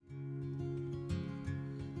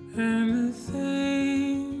and the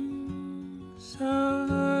things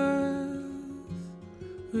of earth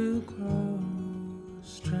will grow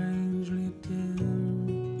strangely dim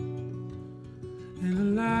in the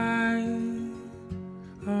light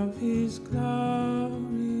of His glory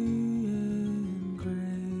and grace.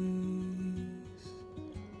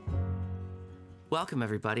 Welcome,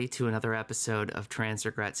 everybody, to another episode of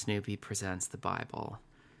Transregret Snoopy Presents the Bible.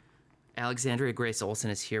 Alexandria Grace Olson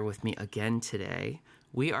is here with me again today.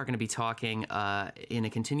 We are going to be talking in a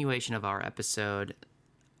continuation of our episode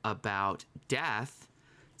about death.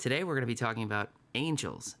 Today we're going to be talking about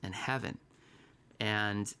angels and heaven.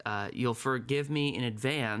 And you'll forgive me in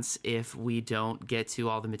advance if we don't get to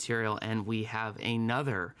all the material and we have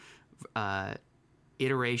another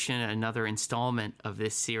iteration, another installment of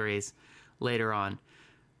this series later on.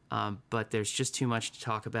 But there's just too much to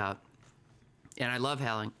talk about. And I love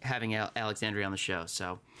having Alexandria on the show.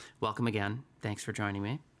 So welcome again. Thanks for joining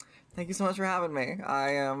me. Thank you so much for having me.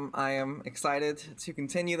 I am excited to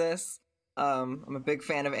continue this. I'm a big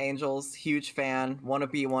fan of angels, huge fan. Want to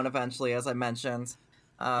be one eventually, as I mentioned.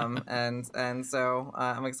 And so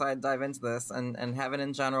I'm excited to dive into this and heaven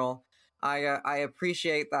in general. I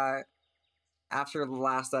appreciate that after the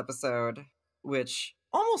last episode, which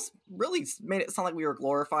almost really made it sound like we were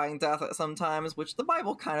glorifying death at some times, which the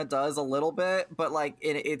Bible kind of does a little bit, but like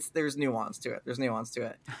there's nuance to it.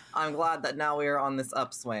 I'm glad that now we are on this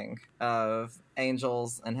upswing of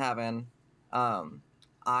angels and heaven.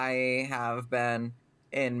 I have been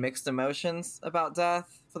in mixed emotions about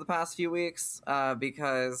death for the past few weeks,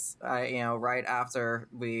 because right after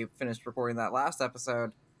we finished recording that last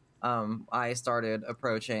episode, I started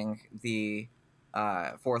approaching the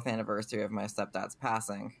 4th anniversary of my stepdad's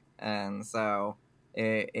passing, and so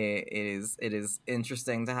it is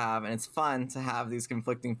interesting to have, and it's fun to have these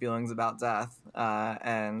conflicting feelings about death,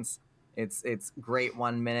 and it's great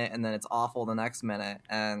one minute and then it's awful the next minute,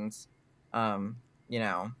 and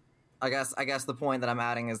I guess the point that I'm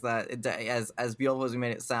adding is that as beautiful as we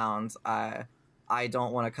made it sound, I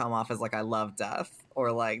don't want to come off as like I love death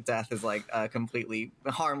or like death is like a completely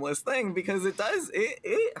harmless thing, because it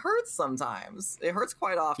hurts sometimes. It hurts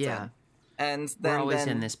quite often. Yeah. And then, we're always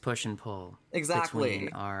in this push and pull. Exactly.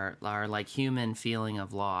 Between our like human feeling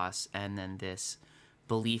of loss and then this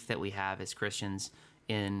belief that we have as Christians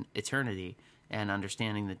in eternity, and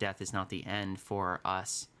understanding that death is not the end for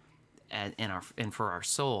us and for our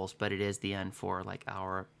souls, but it is the end for like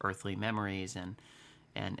our earthly memories, and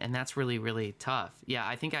that's really, really tough. Yeah,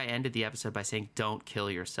 I think I ended the episode by saying, don't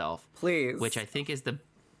kill yourself. Please. Which I think is the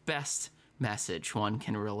best message one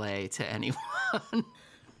can relay to anyone.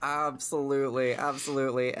 Absolutely.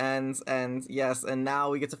 And yes, and now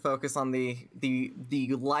we get to focus on the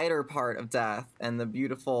lighter part of death and the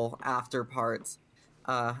beautiful after part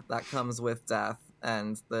that comes with death,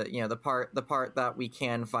 and the part that we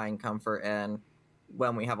can find comfort in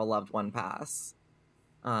when we have a loved one pass.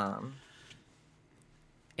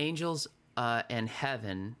 Angels and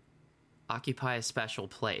heaven occupy a special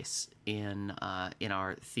place in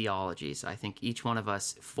our theologies. I think each one of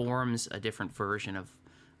us forms a different version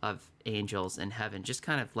of angels and heaven, just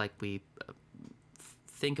kind of like we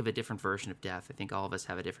think of a different version of death. I think all of us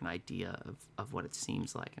have a different idea of what it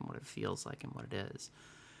seems like and what it feels like and what it is.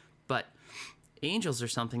 But angels are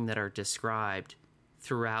something that are described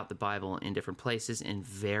throughout the Bible in different places in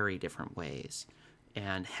very different ways.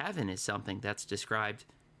 And heaven is something that's described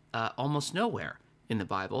almost nowhere in the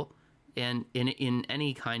Bible and in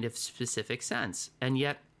any kind of specific sense. And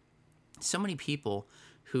yet, so many people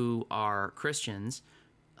who are Christians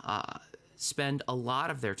spend a lot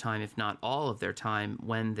of their time, if not all of their time,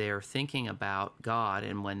 when they're thinking about God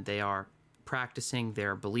and when they are practicing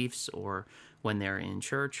their beliefs, or when they're in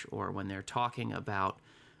church, or when they're talking about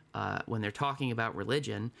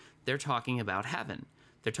religion, they're talking about heaven.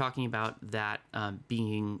 They're talking about that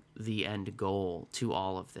being the end goal to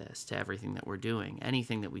all of this, to everything that we're doing.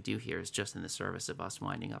 Anything that we do here is just in the service of us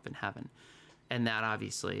winding up in heaven. And that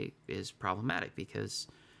obviously is problematic, because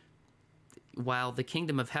while the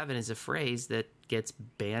kingdom of heaven is a phrase that gets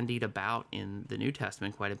bandied about in the New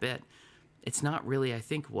Testament quite a bit, it's not really, I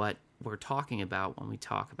think, what we're talking about when we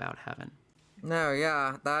talk about heaven. No,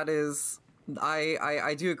 yeah, that is...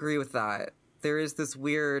 I do agree with that. There is this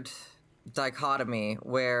weird dichotomy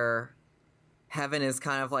where heaven is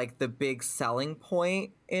kind of like the big selling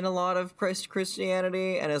point in a lot of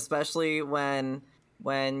Christianity, and especially when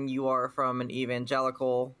you are from an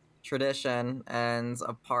evangelical tradition and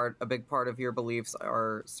a big part of your beliefs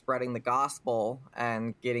are spreading the gospel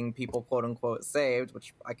and getting people quote unquote saved,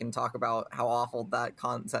 which I can talk about how awful that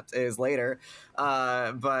concept is later.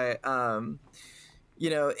 But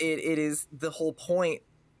it is the whole point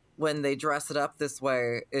when they dress it up this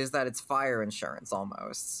way is that it's fire insurance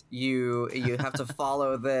almost. You have to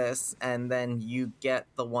follow this, and then you get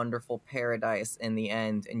the wonderful paradise in the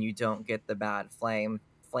end, and you don't get the bad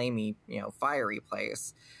flamey, fiery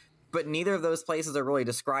place. But neither of those places are really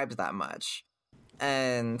described that much.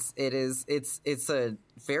 And it's a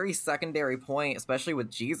very secondary point, especially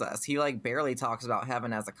with Jesus. He like barely talks about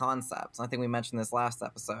heaven as a concept. I think we mentioned this last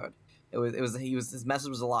episode. His message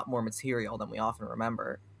was a lot more material than we often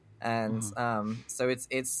remember. And so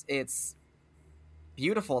it's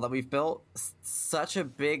beautiful that we've built such a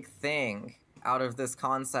big thing out of this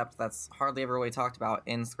concept that's hardly ever really talked about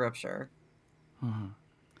in Scripture. Mm-hmm.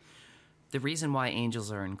 The reason why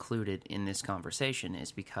angels are included in this conversation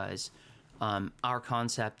is because our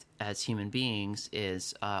concept as human beings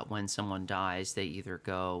is when someone dies, they either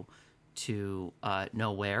go to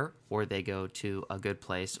nowhere, or they go to a good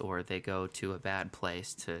place, or they go to a bad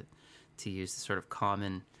place, to use the sort of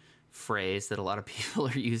common phrase that a lot of people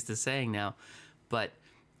are used to saying now. But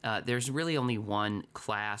there's really only one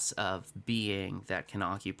class of being that can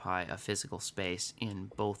occupy a physical space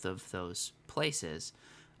in both of those places.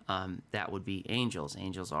 That would be angels.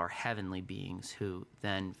 Angels are heavenly beings who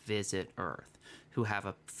then visit Earth, who have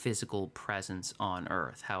a physical presence on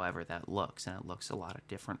Earth, however that looks, and it looks a lot of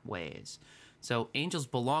different ways. So angels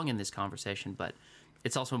belong in this conversation, but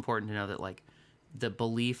it's also important to know that like the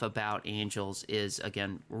belief about angels is,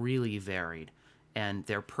 again, really varied, and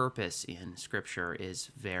their purpose in Scripture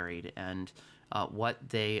is varied, and what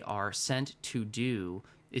they are sent to do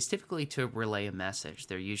is typically to relay a message.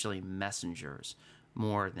 They're usually messengers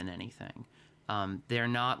more than anything. They're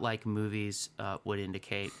not, like movies would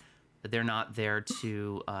indicate, they're not there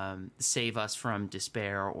to save us from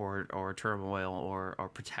despair or turmoil or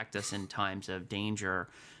protect us in times of danger.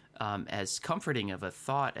 As comforting of a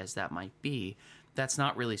thought as that might be, that's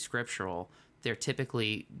not really scriptural. They're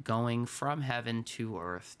typically going from heaven to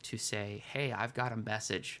earth to say, hey, I've got a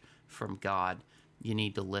message from God. You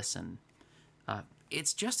need to listen.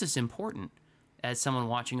 It's just as important as someone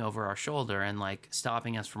watching over our shoulder and like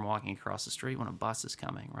stopping us from walking across the street when a bus is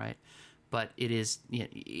coming, right? But it's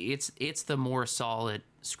the more solid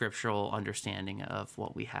scriptural understanding of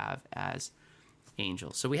what we have as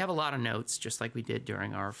angels. So we have a lot of notes, just like we did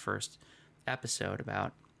during our first episode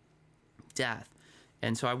about death.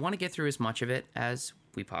 And so I want to get through as much of it as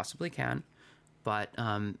we possibly can, but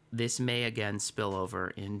this may again spill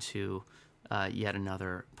over into yet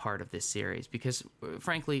another part of this series, because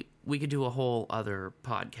frankly, we could do a whole other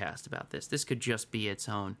podcast about this. This could just be its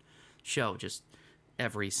own show, just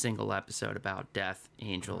every single episode about death,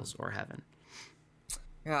 angels, or heaven.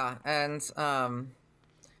 Yeah, and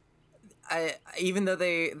even though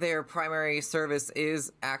their primary service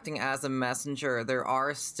is acting as a messenger, there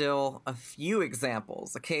are still a few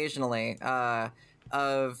examples occasionally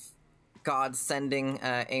of God sending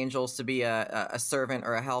angels to be a servant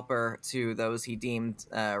or a helper to those he deemed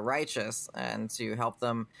righteous, and to help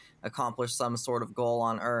them accomplish some sort of goal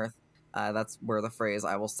on earth. That's where the phrase,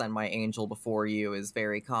 I will send my angel before you, is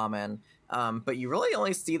very common. But you really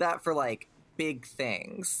only see that for like big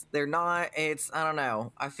things. They're not, I don't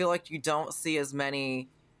know. I feel like you don't see as many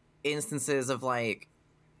instances of like,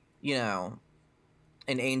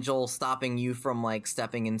 an angel stopping you from like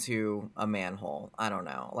stepping into a manhole. I don't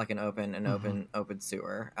know, like an open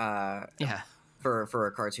sewer. Yeah. For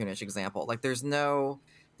a cartoonish example, like there's not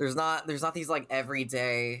these like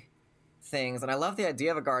everyday things. And I love the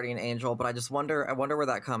idea of a guardian angel, but I wonder where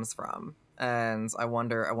that comes from, and I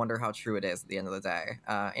wonder how true it is at the end of the day.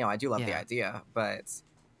 I do love the idea, but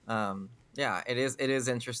it is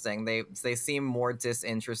interesting. They seem more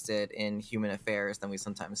disinterested in human affairs than we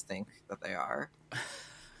sometimes think that they are.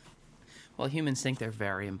 Well, humans think they're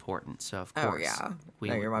very important, so of course we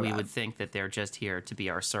would think that they're just here to be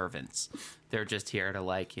our servants. They're just here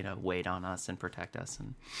to wait on us and protect us.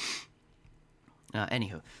 And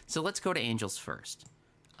anywho, so let's go to angels first.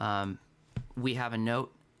 We have a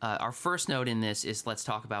note. Our first note in this is, let's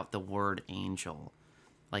talk about the word angel.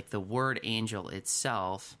 Like, the word angel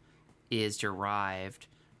itself is derived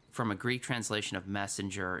from a Greek translation of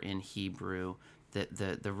messenger in Hebrew,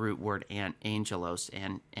 the root word angelos,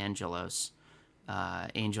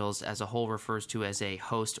 angels as a whole refers to as a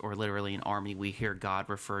host, or literally an army. We hear God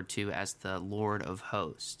referred to as the Lord of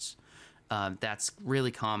hosts. That's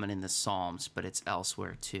really common in the Psalms, but it's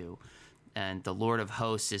elsewhere too. And the Lord of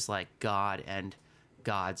hosts is like God and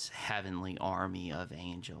God's heavenly army of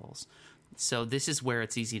angels. So this is where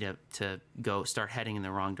it's easy to start heading in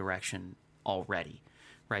the wrong direction already,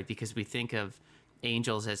 right? Because we think of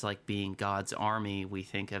angels as like being God's army. We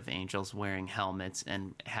think of angels wearing helmets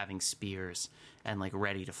and having spears and like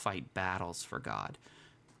ready to fight battles for God.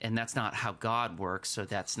 and that's not how God works, so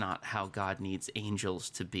that's not how God needs angels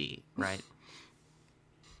to be, right?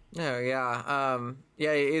 No, yeah.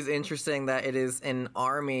 Yeah, it is interesting that it is an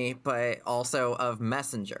army, but also of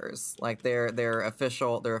messengers. Like their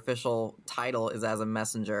official title is as a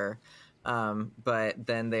messenger. But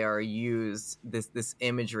then they are used this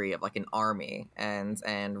imagery of like an army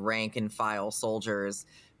and rank and file soldiers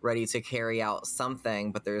ready to carry out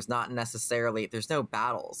something, but there's no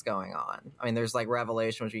battles going on. I mean, there's like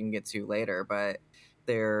Revelation, which we can get to later, but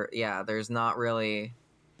there's not really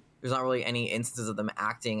any instances of them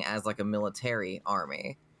acting as like a military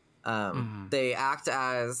army. They act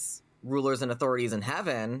as rulers and authorities in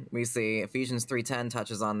heaven. We see Ephesians 3:10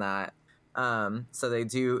 touches on that. So they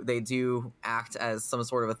do act as some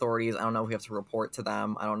sort of authorities. I don't know if we have to report to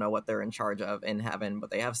them. I don't know what they're in charge of in heaven, but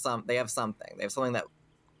they have something. They have something that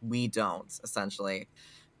we don't, essentially.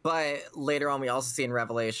 But later on, we also see in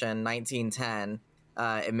Revelation 19:10,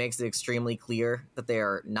 it makes it extremely clear that they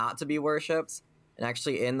are not to be worshipped. And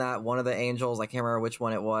actually, in that, one of the angels, I can't remember which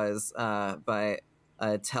one it was, but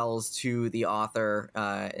tells to the author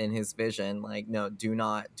in his vision, like, no, do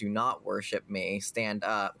not worship me. Stand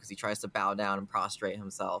up, because he tries to bow down and prostrate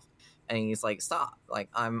himself, and he's like, stop, like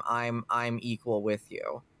I'm equal with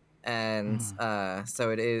you. And so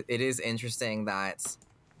it is interesting that,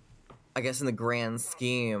 I guess, in the grand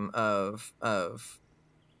scheme of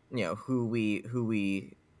who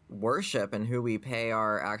we worship and who we pay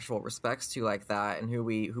our actual respects to like that, and who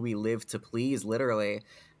we live to please, literally,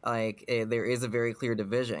 like there is a very clear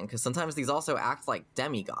division, because sometimes these also act like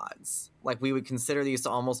demigods. Like we would consider these to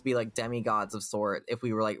almost be like demigods of sort if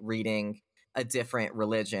we were like reading a different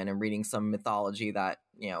religion and reading some mythology that,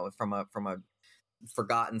 from a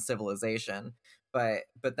forgotten civilization. But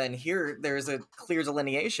then here there's a clear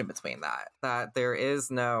delineation between that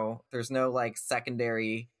there's no like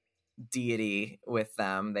secondary deity with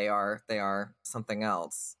them. They are something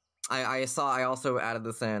else. I also added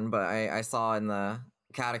this in, but I saw in the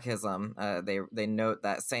catechism they note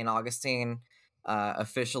that St. Augustine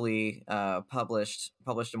officially published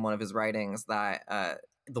in one of his writings that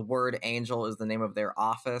the word angel is the name of their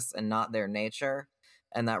office and not their nature,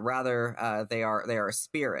 and that rather they are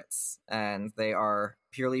spirits, and they are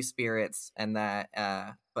purely spirits, and that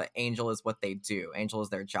but angel is what they do. Angel is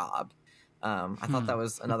their job. I thought that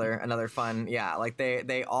was another fun, like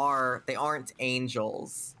they aren't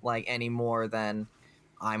angels like any more than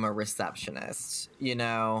I'm a receptionist,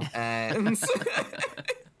 and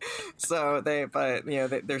so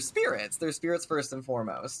they're spirits. They're spirits first and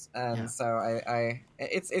foremost, and so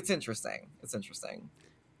it's interesting. It's interesting.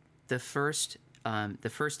 The first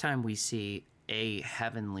time we see a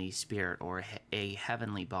heavenly spirit or a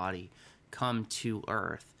heavenly body come to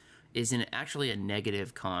Earth is in actually a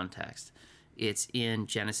negative context. It's in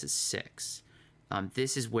Genesis 6.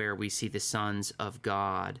 This is where we see the sons of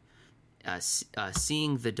God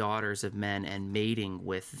seeing the daughters of men and mating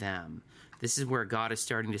with them. This is where God is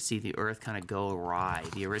starting to see the earth kind of go awry,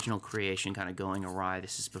 the original creation kind of going awry.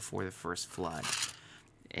 This is before the first flood.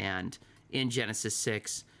 And in Genesis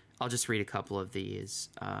 6, I'll just read a couple of these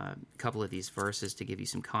verses to give you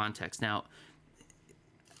some context. Now,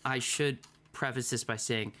 I should preface this by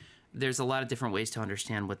saying there's a lot of different ways to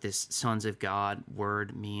understand what this sons of God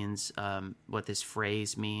word means, what this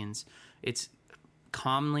phrase means. It's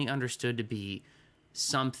commonly understood to be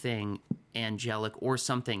something angelic or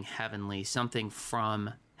something heavenly, something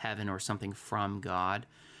from heaven or something from God.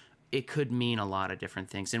 It could mean a lot of different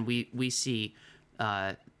things. And we see,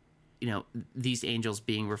 these angels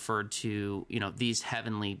being referred to, these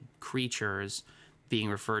heavenly creatures being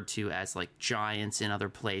referred to as like giants in other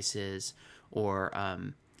places, or,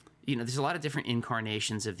 there's a lot of different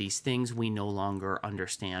incarnations of these things we no longer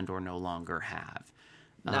understand or no longer have.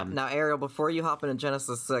 Now, Ariel, before you hop into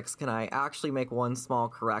Genesis 6, can I actually make one small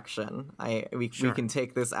correction? We can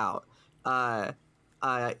take this out. The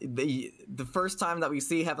first time that we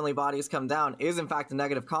see heavenly bodies come down is in fact a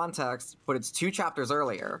negative context, but it's 2 chapters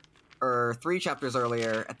earlier, or 3 chapters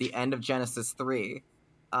earlier, at the end of Genesis 3.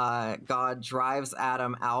 God drives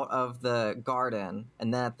Adam out of the garden,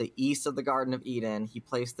 and then at the east of the Garden of Eden, he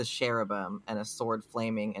placed the cherubim and a sword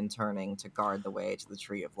flaming and turning to guard the way to the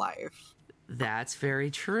tree of life. That's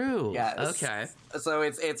very true. Yes. Okay. So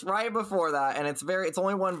it's right before that, and it's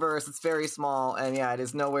only one verse. It's very small, and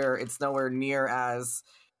it's nowhere near as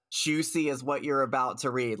juicy as what you're about to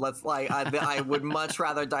read. I would much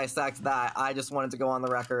rather dissect that. I just wanted to go on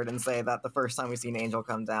the record and say that the first time we see an angel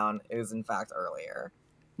come down is in fact earlier.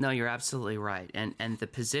 No, you're absolutely right. And the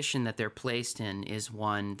position that they're placed in is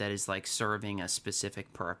one that is like serving a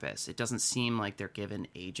specific purpose. It doesn't seem like they're given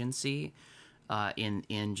agency.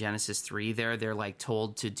 in Genesis 3. They're like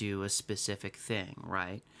told to do a specific thing,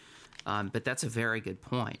 right? But that's a very good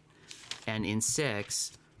point. And in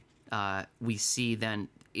 6, we see then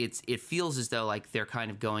it feels as though like they're kind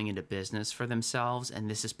of going into business for themselves, and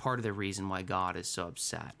this is part of the reason why God is so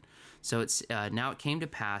upset. So it's now it came to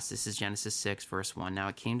pass, this is Genesis 6, verse 1, now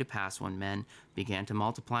it came to pass when men began to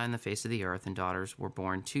multiply on the face of the earth and daughters were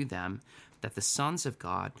born to them, that the sons of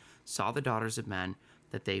God saw the daughters of men,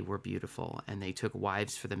 that they were beautiful, and they took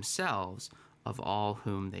wives for themselves of all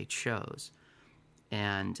whom they chose.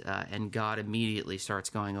 And God immediately starts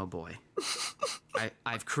going, oh boy,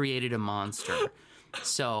 I've created a monster.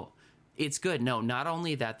 So it's good. No, not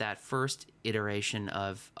only that first iteration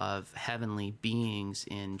of heavenly beings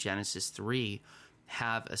in Genesis 3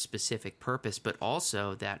 have a specific purpose, but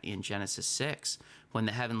also that in Genesis 6, when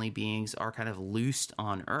the heavenly beings are kind of loosed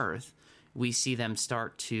on earth, we see them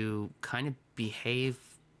start to kind of behave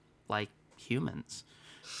like humans.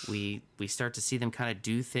 We start to see them kind of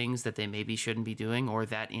do things that they maybe shouldn't be doing, or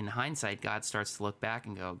that in hindsight, God starts to look back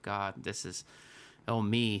and go, God, this is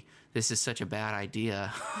such a bad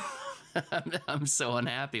idea. I'm so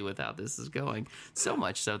unhappy with how this is going. So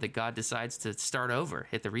much so that God decides to start over,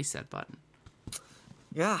 hit the reset button.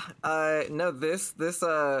 Yeah. No, this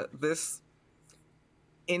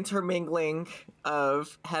intermingling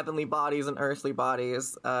of heavenly bodies and earthly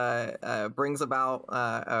bodies brings about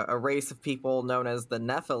a race of people known as the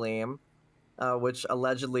Nephilim, which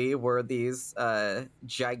allegedly were these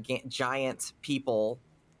giant people.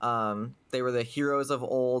 They were the heroes of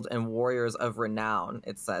old and warriors of renown,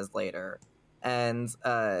 it says later. And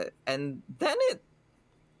then it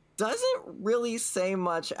doesn't really say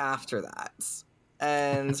much after that.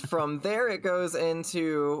 And from there, it goes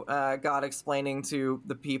into God explaining to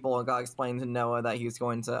the people, and God explaining to Noah that he's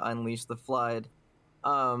going to unleash the flood.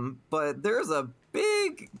 But there's a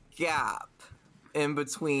big gap in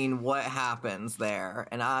between what happens there.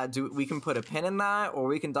 And we can put a pin in that, or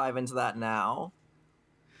we can dive into that now.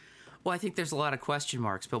 Well, I think there's a lot of question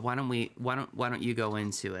marks, but why don't you go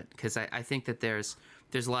into it? Because I think that there's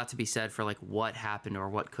a lot to be said for like what happened or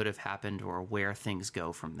what could have happened or where things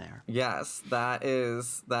go from there. Yes, that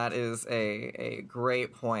is a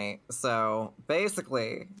great point. So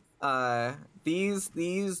basically,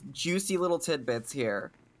 these juicy little tidbits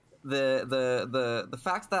here, the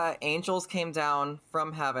fact that angels came down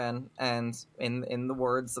from heaven and in the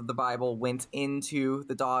words of the Bible went into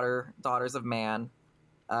the daughters of man,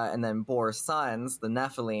 and then bore sons, the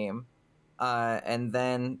Nephilim, and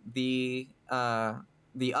then the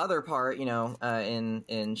other part,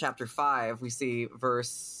 in chapter 5, we see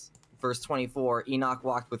verse 24, Enoch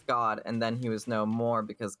walked with God, and then he was no more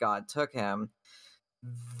because God took him.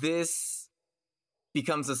 This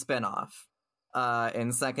becomes a spinoff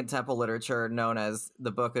in Second Temple literature known as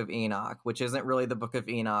the Book of Enoch, which isn't really the Book of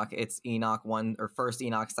Enoch. It's Enoch 1, or First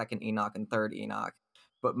Enoch, Second Enoch, and Third Enoch.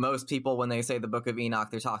 But most people, when they say the Book of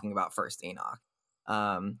Enoch, they're talking about First Enoch.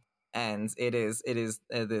 And it is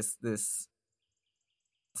this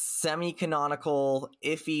semi-canonical,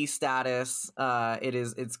 iffy status.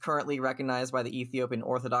 It's currently recognized by the Ethiopian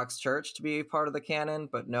Orthodox Church to be part of the canon,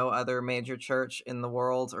 but no other major church in the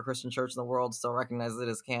world or Christian church in the world still recognizes it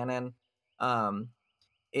as canon.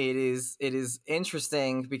 It is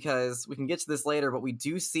interesting because we can get to this later, but we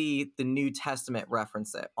do see the New Testament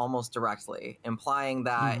reference it almost directly, implying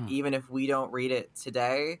that even if we don't read it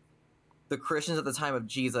today, the Christians at the time of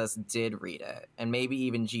Jesus did read it, and maybe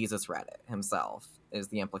even Jesus read it himself, is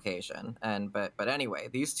the implication. But anyway,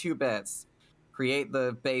 these two bits create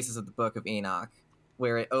the basis of the Book of Enoch,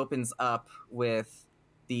 where it opens up with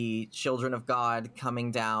the children of God coming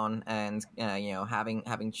down and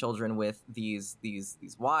having children with these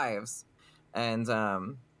wives, and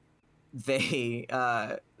the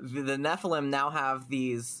Nephilim now have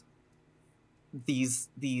these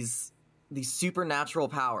supernatural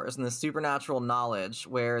powers and the supernatural knowledge,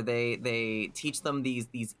 where they teach them these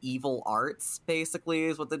evil arts, basically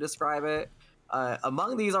is what they describe it.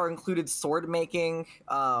 Among these are included sword making,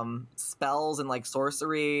 spells and like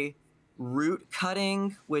sorcery, root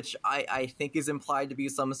cutting, which I think is implied to be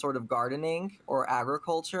some sort of gardening or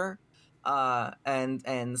agriculture,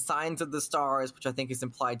 and signs of the stars, which I think is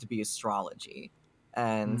implied to be astrology,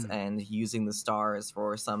 and using the stars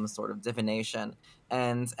for some sort of divination,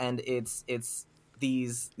 and it's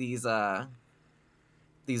these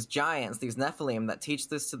giants, these Nephilim, that teach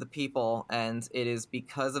this to the people, and it is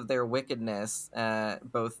because of their wickedness,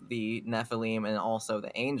 both the Nephilim and also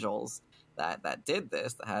the angels that did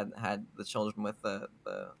this, that had the children with the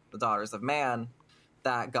daughters of man,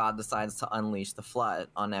 that God decides to unleash the flood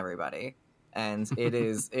on everybody. and it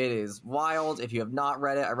is wild. If you have not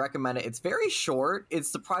read it, I recommend it. It's very short.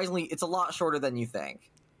 It's a lot shorter than you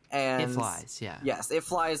think. And It flies, yeah. Yes, it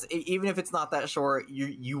flies. Even if it's not that short,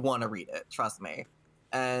 you want to read it. Trust me.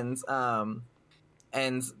 And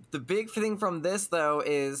the big thing from this though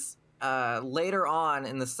is later on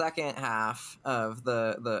in the second half of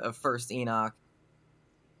of First Enoch.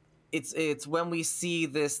 It's when we see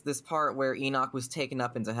this part where Enoch was taken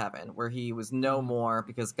up into heaven, where he was no more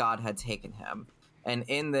because God had taken him. And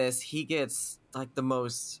in this, he gets like the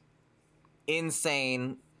most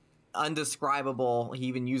insane, undescribable. He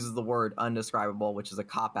even uses the word undescribable, which is a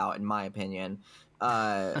cop-out in my opinion.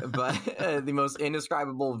 But the most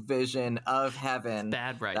indescribable vision of heaven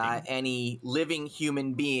Bad writing. that any living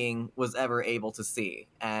human being was ever able to see.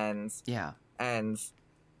 And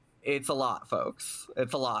it's a lot, folks.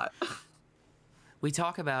 It's a lot. I've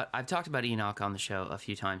talked about Enoch on the show a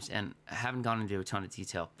few times, and I haven't gone into a ton of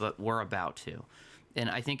detail, but we're about to. And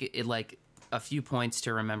I think it like a few points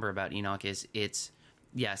to remember about Enoch is it's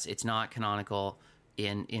not canonical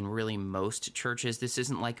in really most churches. This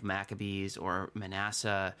isn't like Maccabees or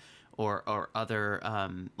Manasseh or other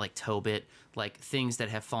like Tobit, like things that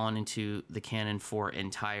have fallen into the canon for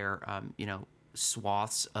entire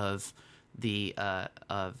swaths of the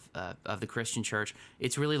Christian church.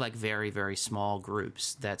 It's really like very, very small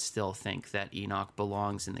groups that still think that Enoch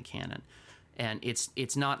belongs in the canon. And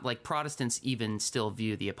it's not like Protestants even still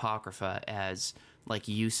view the Apocrypha as like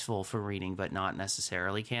useful for reading, but not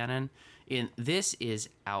necessarily canon. This is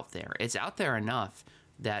out there. It's out there enough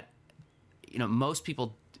that most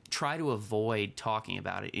people try to avoid talking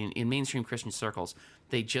about it in mainstream Christian circles.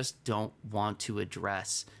 They just don't want to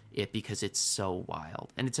address it because it's so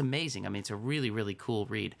wild. And it's amazing. I mean, it's a really, really cool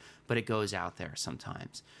read, but it goes out there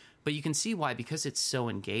sometimes. But you can see why, because it's so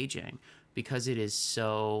engaging, because it is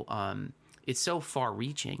so it's so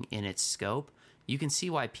far-reaching in its scope. You can see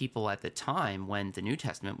why people at the time when the New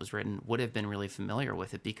Testament was written would have been really familiar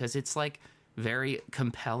with it, because it's like very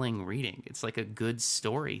compelling reading. It's like a good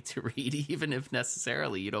story to read, even if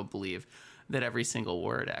necessarily you don't believe that every single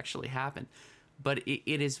word actually happened. But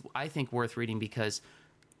it is, I think, worth reading, because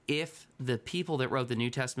if the people that wrote the New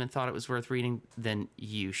Testament thought it was worth reading, then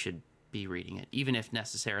you should be reading it, even if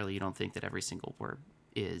necessarily you don't think that every single word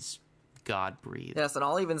is God-breathed. Yes, and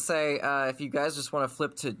I'll even say, if you guys just want to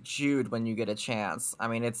flip to Jude when you get a chance. I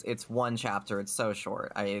mean, it's one chapter. It's so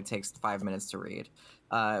short. It takes 5 minutes to read.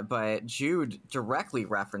 But Jude directly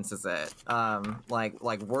references it,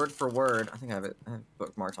 like word for word. I think I have it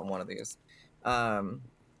bookmarked on one of these.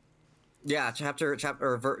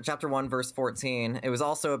 Chapter 1, verse 14. It was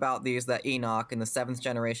also about these that Enoch, in the seventh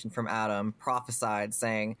generation from Adam, prophesied,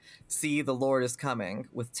 saying, "See, the Lord is coming,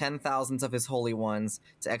 with 10,000s of his holy ones,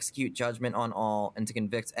 to execute judgment on all, and to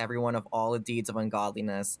convict everyone of all the deeds of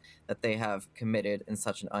ungodliness that they have committed in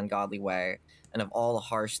such an ungodly way, and of all the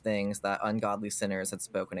harsh things that ungodly sinners had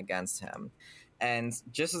spoken against him." And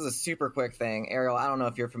just as a super quick thing, Ariel, I don't know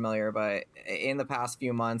if you're familiar, but in the past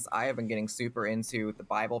few months, I have been getting super into the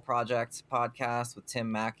Bible Project podcast with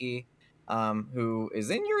Tim Mackey, who is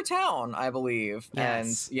in your town, I believe.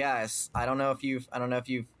 Yes. And yes, I don't know if you've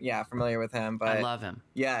familiar with him, but I love him.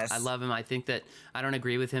 Yes. I love him. I think that I don't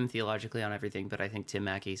agree with him theologically on everything, but I think Tim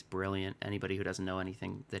Mackey's brilliant. Anybody who doesn't know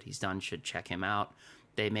anything that he's done should check him out.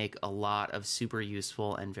 They make a lot of super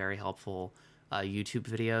useful and very helpful YouTube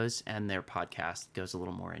videos, and their podcast goes a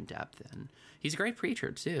little more in depth. And he's a great preacher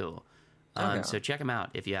too. So check him out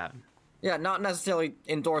if you haven't. Yeah, not necessarily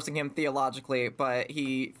endorsing him theologically, but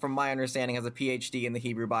he, from my understanding, has a PhD in the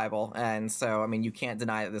Hebrew Bible, and so, I mean, you can't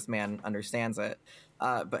deny that this man understands it.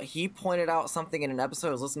 But he pointed out something in an episode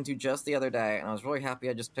I was listening to just the other day, and I was really happy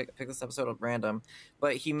I just picked this episode at random.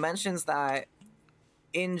 But he mentions that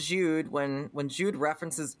in Jude, when Jude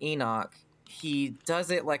references Enoch, he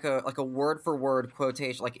does it like a word for word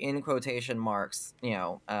quotation, like in quotation marks,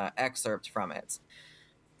 excerpt from it.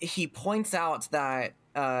 He points out that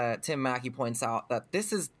Tim Mackey points out that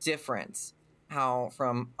this is different how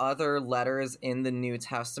from other letters in the New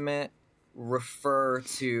Testament refer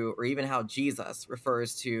to, or even how Jesus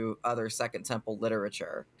refers to other Second Temple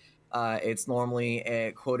literature. It's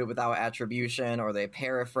normally quoted without attribution, or they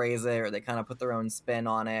paraphrase it, or they kind of put their own spin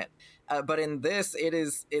on it. But in this,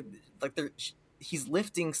 he's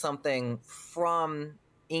lifting something from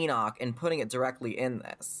Enoch and putting it directly in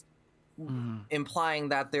this, implying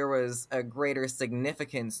that there was a greater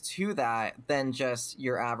significance to that than just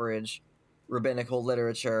your average rabbinical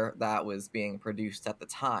literature that was being produced at the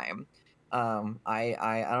time.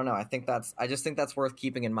 I don't know. I just think that's worth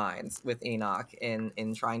keeping in mind with Enoch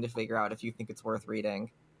in trying to figure out if you think it's worth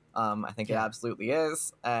reading. I think it absolutely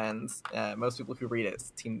is, and most people who read it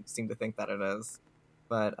seem to think that it is.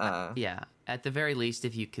 But yeah, at the very least,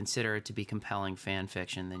 if you consider it to be compelling fan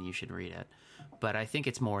fiction, then you should read it. But I think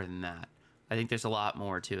it's more than that. I think there's a lot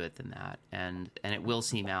more to it than that, and it will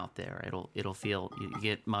seem out there. It'll feel, you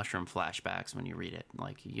get mushroom flashbacks when you read it.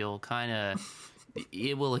 Like, you'll kind of,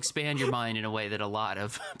 it will expand your mind in a way that a lot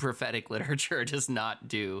of prophetic literature does not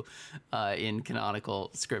do in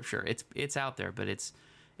canonical scripture. It's out there, but it's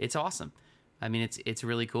awesome. I mean, it's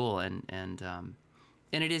really cool, and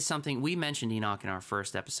it is something. We mentioned Enoch in our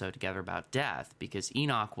first episode together about death, because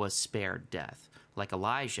Enoch was spared death, like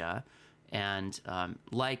Elijah. And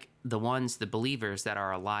like the believers that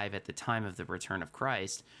are alive at the time of the return of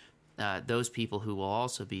Christ, those people who will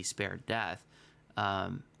also be spared death,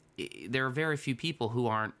 there are very few people who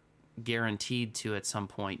aren't guaranteed to at some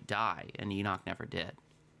point die, and Enoch never did.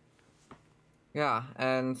 Yeah,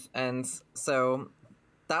 and so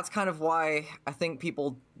that's kind of why I think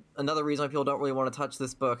another reason why people don't really want to touch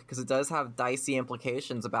this book, because it does have dicey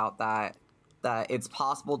implications about that it's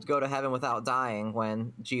possible to go to heaven without dying,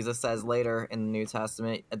 when Jesus says later in the New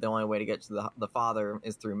Testament, the only way to get to the Father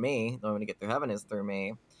is through me, the only way to get through heaven is through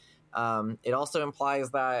me. It also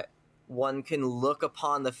implies that one can look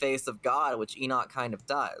upon the face of God, which Enoch kind of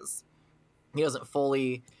does. He doesn't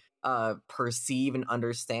fully perceive and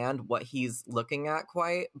understand what he's looking at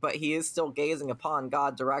quite, but he is still gazing upon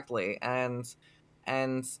God directly, and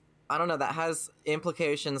I don't know, that has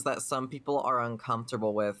implications that some people are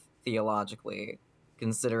uncomfortable with theologically,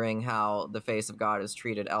 considering how the face of God is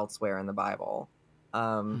treated elsewhere in the Bible.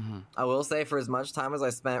 I will say, for as much time as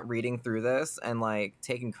I spent reading through this and like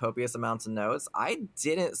taking copious amounts of notes, I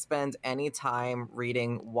didn't spend any time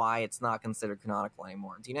reading why it's not considered canonical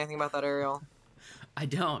anymore. Do you know anything about that, Ariel? I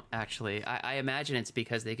don't, actually. I imagine it's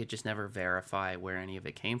because they could just never verify where any of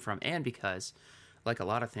it came from, and because, like a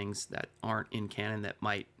lot of things that aren't in canon that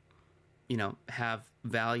might, have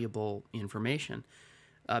valuable information,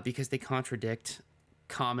 because they contradict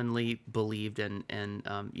commonly believed and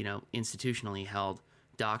institutionally held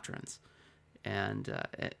doctrines. And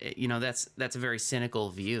that's a very cynical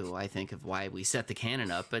view, I think, of why we set the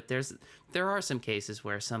canon up. But there are some cases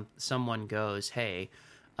where someone goes, hey,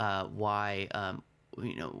 why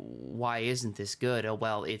isn't this good? Oh,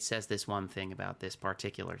 well, it says this one thing about this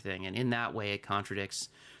particular thing, and in that way it contradicts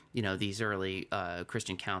these early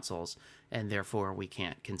Christian councils, and therefore we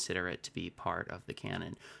can't consider it to be part of the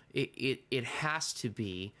canon. It has to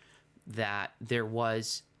be that there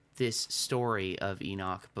was this story of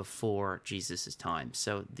Enoch before Jesus' time.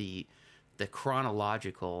 So the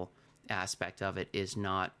chronological aspect of it is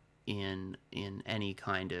not in any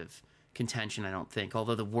kind of contention, I don't think,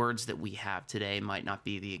 although the words that we have today might not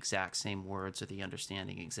be the exact same words or the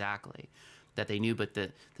understanding exactly that they knew, but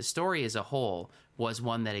the story as a whole was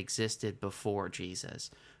one that existed before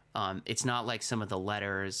Jesus. It's not like some of the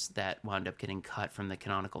letters that wound up getting cut from the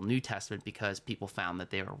canonical New Testament because people found that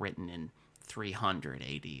they were written in 300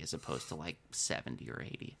 AD as opposed to like 70 or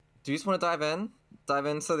 80. Do you just want to dive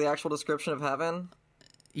into the actual description of heaven?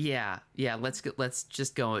 Yeah. Let's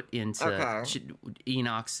just go into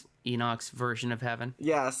Enoch's version of heaven.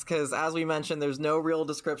 Yes, because as we mentioned, there's no real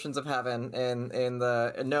descriptions of heaven in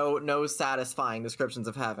the no satisfying descriptions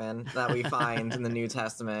of heaven that we find in the New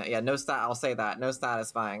Testament. Yeah, I'll say that, no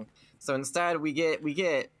satisfying. So instead, we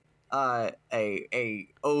get a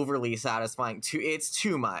overly satisfying. It's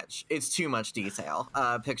too much detail.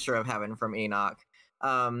 Picture of heaven from Enoch.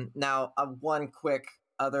 Now, one quick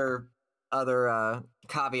other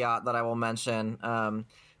caveat that I will mention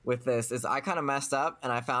with this is I kind of messed up,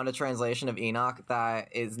 and I found a translation of Enoch that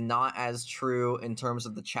is not as true in terms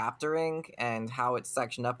of the chaptering and how it's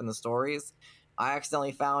sectioned up in the stories. I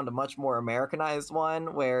accidentally found a much more Americanized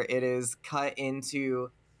one where it is cut into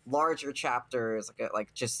larger chapters,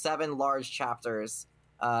 like just 7 large chapters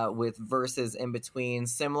with verses in between,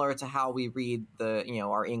 similar to how we read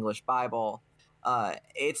our English Bible.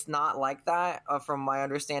 It's not like that. From my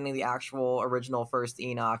understanding, the actual original first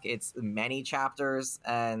Enoch, it's many chapters,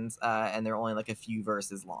 and they're only like a few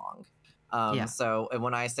verses long. So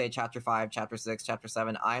when I say chapter 5, chapter 6, chapter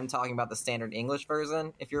 7, I'm talking about the standard English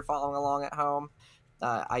version, if you're following along at home.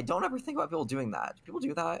 I don't ever think about people doing that. Do people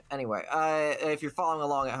do that? Anyway, if you're following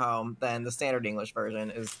along at home, then the standard English version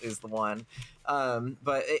is the one.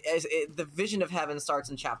 But the vision of heaven starts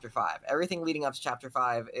in chapter 5. Everything leading up to chapter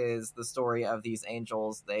 5 is the story of these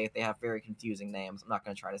angels. They have very confusing names. I'm not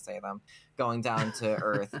going to try to say them. Going down to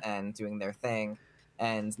earth and doing their thing.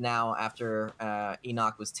 And now after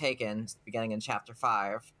Enoch was taken, beginning in chapter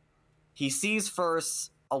 5, he sees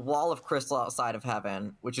first a wall of crystal outside of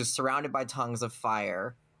heaven, which is surrounded by tongues of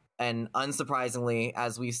fire. And unsurprisingly,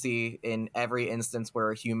 as we see in every instance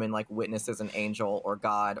where a human like witnesses an angel or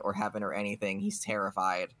God or heaven or anything, he's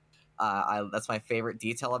terrified. That's my favorite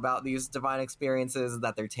detail about these divine experiences,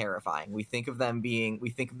 that they're terrifying. We think of them being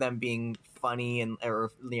funny and,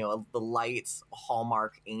 or the light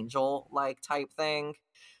Hallmark angel like type thing,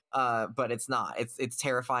 but it's not. It's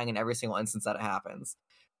terrifying in every single instance that it happens.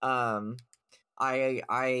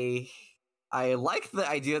 I like the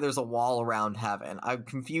idea there's a wall around heaven. I'm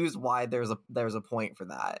confused why there's a point for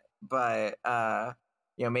that, but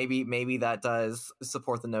maybe that does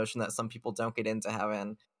support the notion that some people don't get into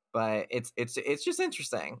heaven. But it's just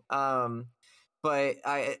interesting. But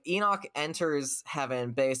Enoch enters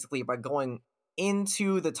heaven basically by going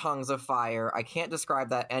into the tongues of fire. I can't describe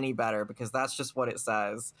that any better because that's just what it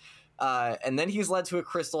says. And then he's led to a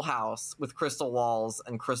crystal house with crystal walls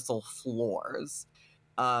and crystal floors.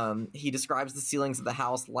 He describes the ceilings of the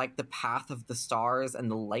house like the path of the stars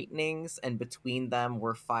and the lightnings, and between them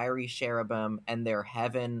were fiery cherubim, and their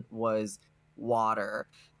heaven was water.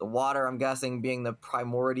 The water, I'm guessing, being the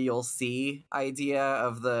primordial sea idea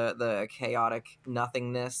of the chaotic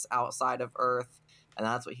nothingness outside of Earth, and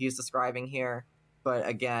that's what he's describing here. But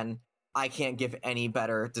again, I can't give any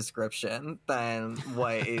better description than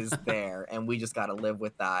what is there, and we just got to live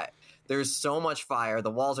with that. There's so much fire.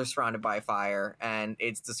 The walls are surrounded by fire, and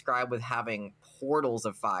it's described with having portals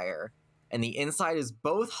of fire. And the inside is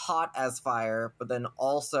both hot as fire, but then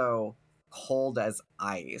also cold as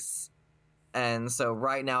ice. And so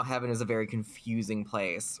right now, heaven is a very confusing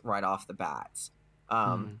place right off the bat.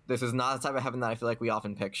 This is not the type of heaven that I feel like we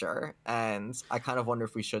often picture, and I kind of wonder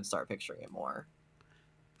if we should start picturing it more.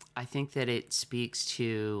 I think that it speaks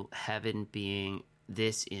to heaven being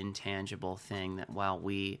this intangible thing that while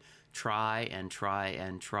we try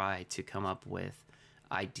to come up with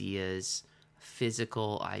ideas,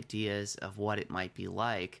 physical ideas of what it might be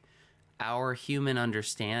like, our human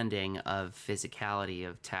understanding of physicality,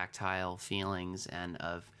 of tactile feelings, and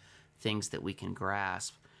of things that we can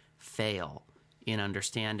grasp fail in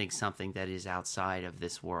understanding something that is outside of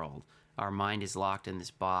this world. Our mind is locked in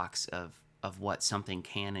this box of what something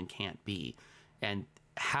can and can't be. And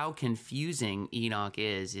how confusing Enoch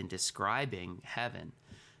is in describing heaven,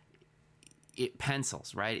 it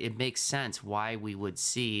pencils, right? It makes sense why we would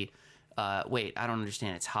see, wait, I don't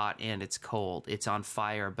understand. It's hot and it's cold. It's on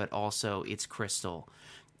fire, but also it's crystal.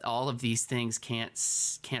 All of these things can't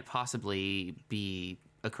possibly be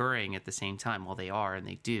occurring at the same time. Well, they are, and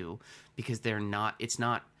they do, because it's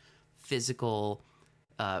not physical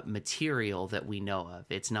material that we know of.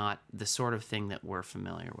 It's not the sort of thing that we're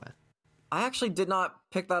familiar with. I actually did not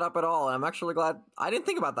pick that up at all. I'm actually glad I didn't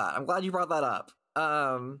think about that. I'm glad you brought that up.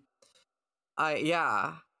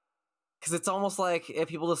 Because it's almost like if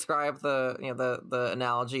people describe the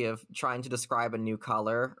analogy of trying to describe a new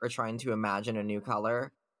color or trying to imagine a new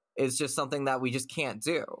color, it's just something that we just can't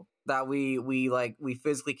do. That we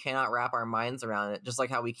physically cannot wrap our minds around it. Just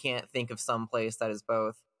like how we can't think of some place that is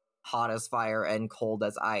both hot as fire and cold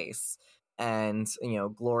as ice, and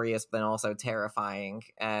glorious but then also terrifying.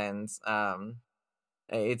 And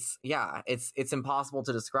it's impossible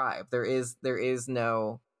to describe. There's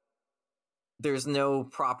no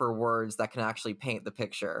proper words that can actually paint the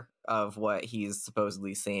picture of what he's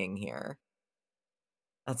supposedly seeing here.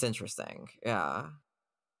 That's interesting. Yeah.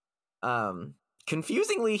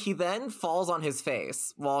 Confusingly, he then falls on his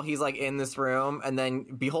face while he's in this room, and then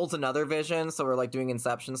beholds another vision. So we're doing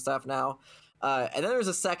Inception stuff now. And then there's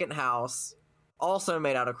a second house, also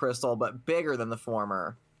made out of crystal, but bigger than the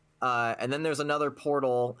former. And then there's another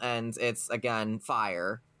portal, and it's again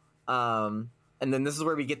fire. And then this is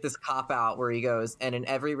where we get this cop out where he goes, and in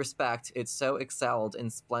every respect, it's so excelled in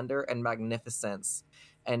splendor and magnificence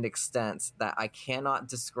and extent that I cannot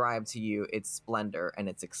describe to you its splendor and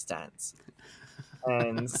its extent.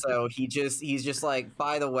 And so he's just like,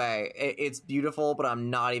 by the way, it's beautiful, but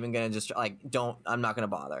I'm not even gonna I'm not gonna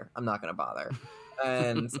bother.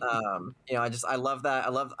 And I love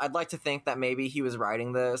that. I'd like to think that maybe he was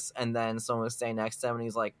writing this and then someone was standing next to him and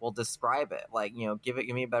he's like, well, describe it, give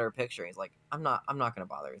me a better picture. He's like, I'm not gonna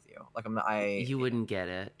bother with you. You wouldn't get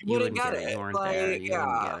it. You wouldn't get it. You weren't there. You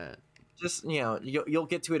wouldn't get it. Just you'll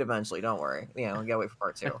get to it eventually, don't worry. You gotta wait for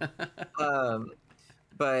part 2.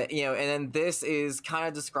 But and then this is kind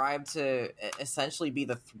of described to essentially be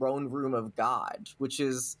the throne room of God, which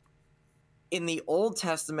is in the Old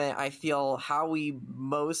Testament, I feel, how we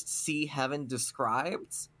most see heaven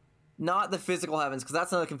described. Not the physical heavens, because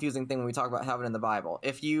that's another confusing thing when we talk about heaven in the Bible.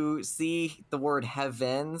 If you see the word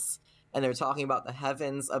heavens and they're talking about the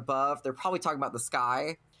heavens above, they're probably talking about the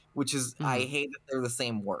sky. which is I hate that they're the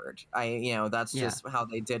same word. That's Yeah. just how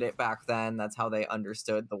they did it back then. That's how they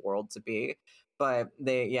understood the world to be. But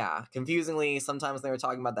confusingly, sometimes they were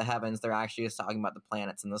talking about the heavens, they're actually just talking about the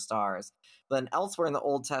planets and the stars. But then elsewhere in the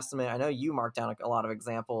Old Testament, I know you marked down a lot of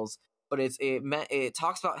examples, but it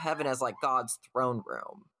talks about heaven as like God's throne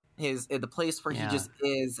room, the place where he just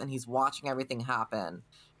is, and he's watching everything happen.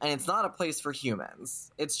 And it's not a place for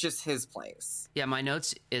humans; it's just his place. Yeah, my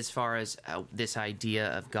notes as far as this idea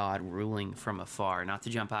of God ruling from afar. Not to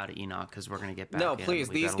jump out of Enoch because we're going to get back. No, in. please,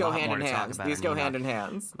 these go hand in hand. These go hand in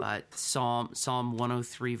hand. Psalm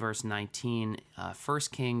 103 verse 19, 1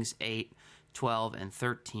 Kings 8, 12, and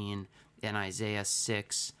 13, and Isaiah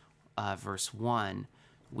 6 verse 1.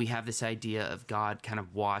 We have this idea of God kind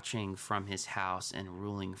of watching from his house and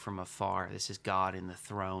ruling from afar. This is God in the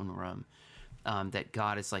throne room. That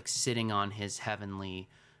God is like sitting in his heavenly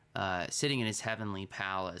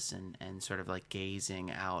palace and sort of like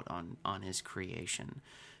gazing out on his creation.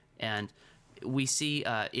 And we see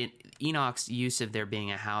Enoch's use of there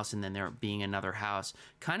being a house and then there being another house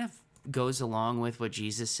kind of goes along with what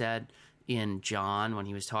Jesus said in John when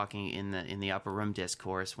he was talking in the upper room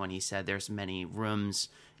discourse, when he said there's many rooms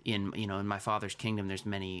in my Father's kingdom. There's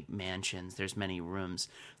many mansions, there's many rooms,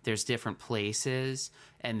 there's different places,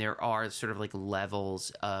 and there are sort of like levels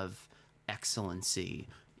of excellency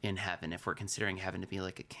in heaven. If we're considering heaven to be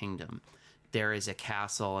like a kingdom, there is a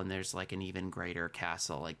castle and there's like an even greater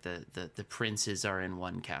castle, like the princes are in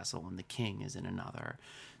one castle and the king is in another.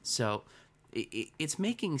 So it's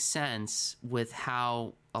making sense with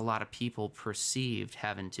how a lot of people perceived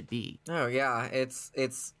heaven to be. Oh yeah, it's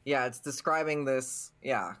describing this.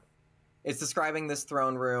 Yeah, it's describing this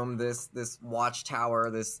throne room, this watchtower,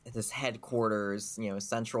 this headquarters,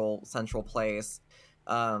 central place.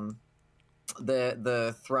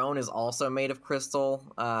 The throne is also made of crystal.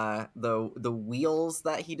 The wheels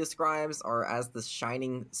that he describes are as the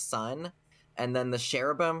shining sun. And then the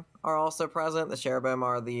cherubim are also present. The cherubim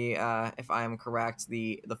are the, if I am correct,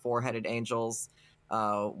 the four-headed angels.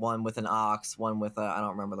 One with an ox, one with I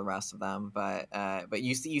don't remember the rest of them, but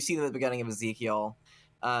you see them at the beginning of Ezekiel.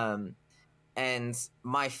 And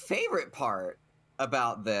my favorite part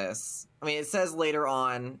about this, I mean, it says later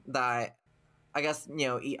on that, I guess,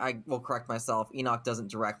 I will correct myself, Enoch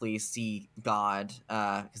doesn't directly see God,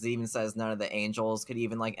 because it even says none of the angels could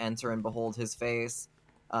even like enter and behold his face.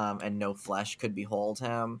 And no flesh could behold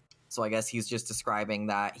him. So I guess he's just describing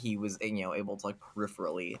that he was, able to like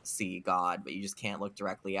peripherally see God, but you just can't look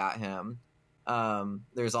directly at him.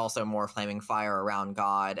 There's also more flaming fire around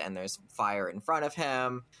God, and there's fire in front of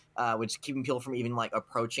him, which keeping people from even like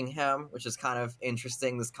approaching him, which is kind of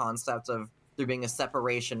interesting. This concept of there being a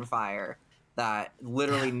separation fire that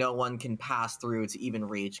literally no one can pass through to even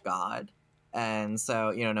reach God. And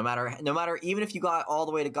so, no matter, even if you got all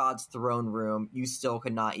the way to God's throne room, you still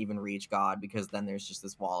could not even reach God, because then there's just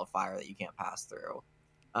this wall of fire that you can't pass through.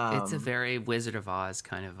 It's a very Wizard of Oz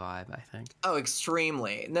kind of vibe, I think. Oh,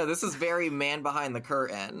 extremely. No, this is very man behind the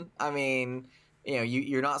curtain. I mean,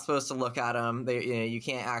 you're not supposed to look at him. You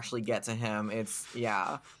can't actually get to him. It's,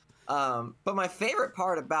 yeah. But my favorite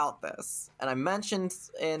part about this, and I mentioned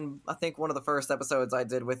in, I think, one of the first episodes I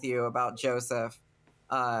did with you about Joseph,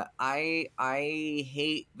 I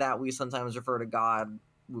hate that we sometimes refer to God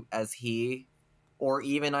as he, or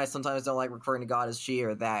even I sometimes don't like referring to God as she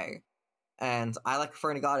or they. And I like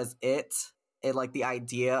referring to God as it, like the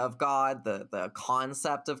idea of God, the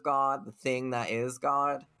concept of God, the thing that is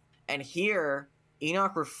God. And here,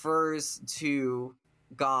 Enoch refers to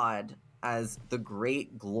God as the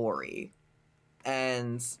great glory.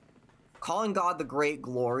 And calling God the great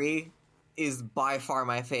glory is by far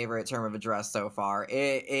my favorite term of address so far.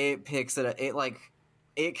 It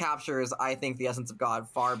captures, I think, the essence of God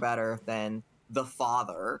far better than the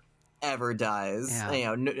Father ever does.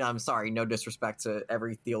 Yeah. I'm sorry, no disrespect to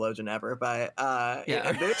every theologian ever, but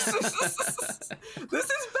this is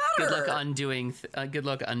better. Good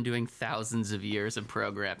luck undoing thousands of years of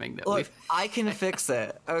programming that Look, I can fix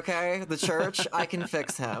it. Okay, the church, I can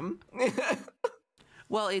fix him.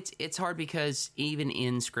 Well, it's hard because even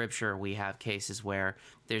in Scripture we have cases where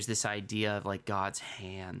there's this idea of like God's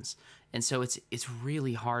hands, and so it's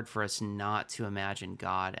really hard for us not to imagine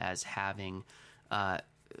God as having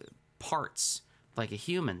parts like a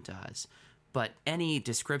human does. But any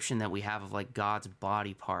description that we have of like God's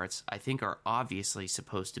body parts, I think, are obviously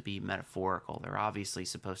supposed to be metaphorical. They're obviously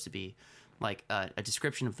supposed to be like a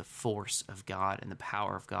description of the force of God and the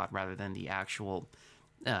power of God rather than the actual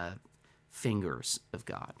fingers of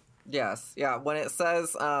God. Yes, yeah. When it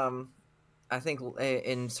says, I think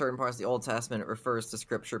in certain parts of the Old Testament, it refers to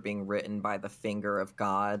Scripture being written by the finger of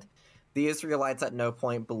God. the Israelites at no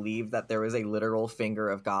point believed that there was a literal finger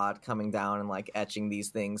of God coming down and like etching these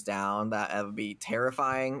things down. That would be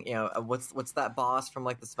terrifying. You know, what's that boss from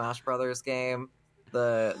like the Smash Brothers game?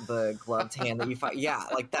 The gloved hand that you fight. Yeah,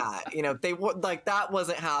 like that. You know, they would like that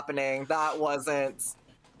wasn't happening. That wasn't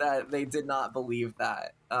that they did not believe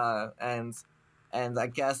that. And I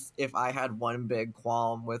guess if I had one big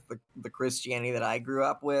qualm with the Christianity that I grew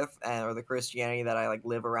up with, or the Christianity that I like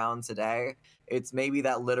live around today, it's maybe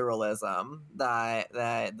that literalism that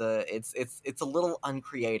it's a little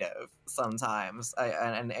uncreative sometimes.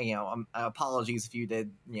 And you know, apologies if you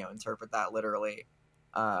did, you know, interpret that literally.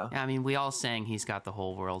 Yeah, I mean, we all sang "He's got the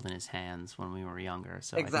whole world in his hands" when we were younger,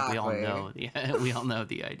 so exactly. I think we all know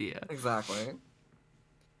the idea. Exactly.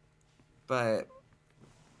 But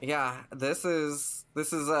yeah, this is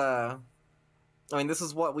I mean, this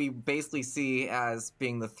is what we basically see as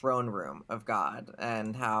being the throne room of God,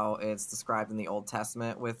 and how it's described in the Old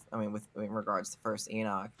Testament with in regards to First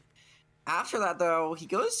Enoch. After that, though, he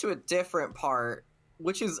goes to a different part,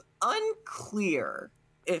 which is unclear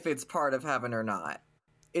if it's part of heaven or not.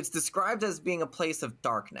 It's described as being a place of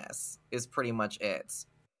darkness, is pretty much it.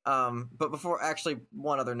 But before, actually,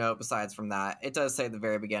 one other note besides from that, it does say at the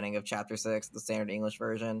very beginning of chapter 6, the Standard English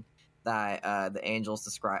Version, that the angels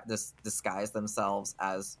disguise themselves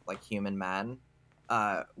as like human men,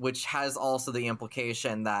 which has also the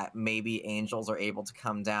implication that maybe angels are able to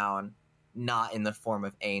come down not in the form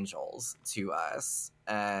of angels to us.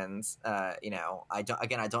 And you know, I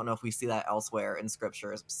don't know if we see that elsewhere in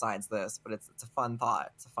scriptures besides this, but it's a fun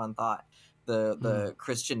thought. It's a fun thought. The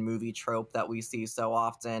Christian movie trope that we see so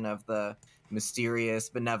often of the mysterious,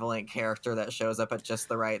 benevolent character that shows up at just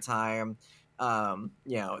the right time. You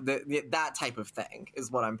know, that type of thing is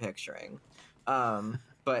what I'm picturing.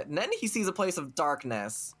 But then he sees a place of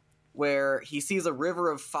darkness where he sees a river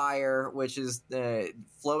of fire, which is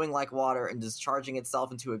flowing like water and discharging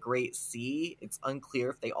itself into a great sea. It's unclear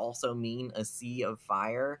if they also mean a sea of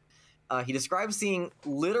fire. He describes seeing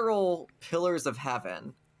literal pillars of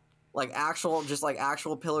heaven, like actual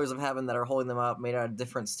pillars of heaven that are holding them up, made out of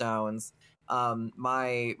different stones.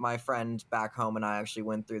 My friend back home and I actually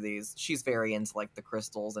went through these. She's very into like the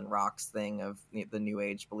crystals and rocks thing of the New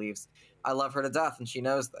Age beliefs. I love her to death, and she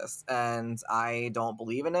knows this. And I don't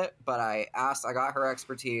believe in it, but I got her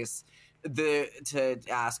expertise to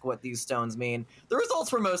ask what these stones mean. The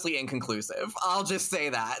results were mostly inconclusive. I'll just say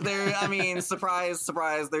that. I mean, surprise,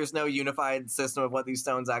 surprise. There's no unified system of what these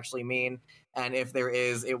stones actually mean, and if there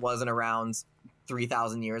is, it wasn't around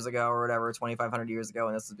 3,000 years ago or whatever, 2,500 years ago,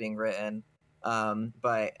 when this was being written.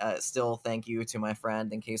 But still, thank you to my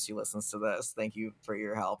friend in case she listens to this. Thank you for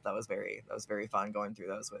your help. That was very fun going through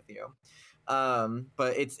those with you.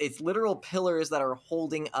 But it's literal pillars that are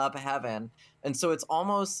holding up heaven, and so it's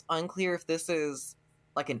almost unclear if this is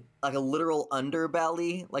like a literal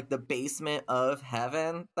underbelly, like the basement of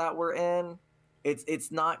heaven that we're in.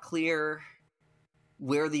 It's not clear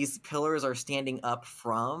where these pillars are standing up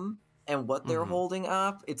from and what they're holding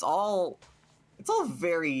up. It's all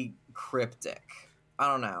very cryptic. I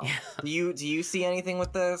don't know. Yeah. Do you see anything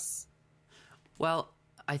with this? Well,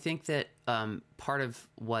 I think that part of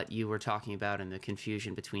what you were talking about in the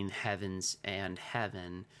confusion between heavens and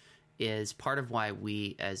heaven is part of why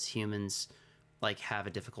we as humans like have a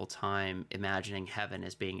difficult time imagining heaven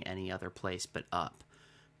as being any other place but up,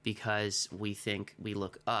 because we think we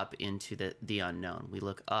look up into the unknown. We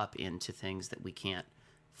look up into things that we can't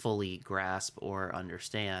fully grasp or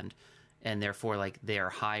understand. And therefore, like, they're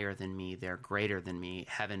higher than me, they're greater than me,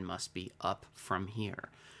 heaven must be up from here.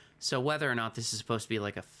 So whether or not this is supposed to be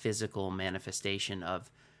like a physical manifestation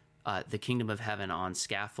of the kingdom of heaven on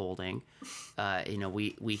scaffolding, you know,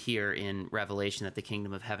 we hear in Revelation that the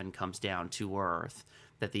kingdom of heaven comes down to earth,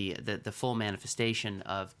 that the full manifestation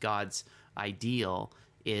of God's ideal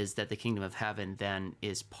is that the kingdom of heaven then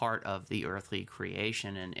is part of the earthly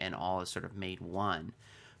creation, and all is sort of made one.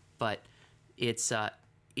 But it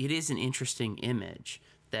is an interesting image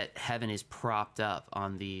that heaven is propped up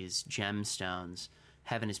on these gemstones.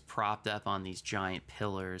 Heaven is propped up on these giant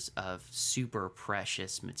pillars of super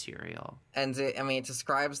precious material. And it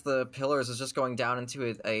describes the pillars as just going down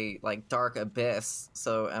into a like dark abyss.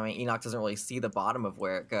 So I mean, Enoch doesn't really see the bottom of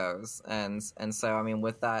where it goes. And so I mean,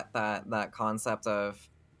 with that concept of,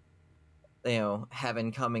 you know,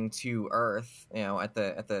 heaven coming to earth, you know, at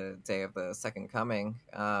the day of the second coming,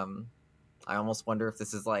 I almost wonder if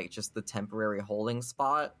this is like just the temporary holding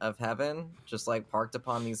spot of heaven, just like parked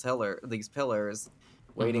upon these pillars,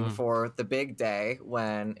 waiting for the big day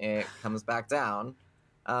when it comes back down.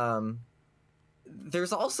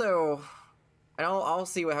 There's also, And I'll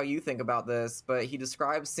see how you think about this, but he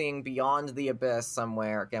describes seeing beyond the abyss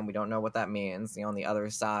somewhere. Again, we don't know what that means. On the other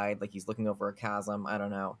side, like he's looking over a chasm. I don't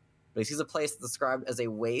know. But he sees a place described as a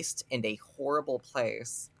waste and a horrible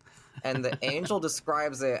place. And the angel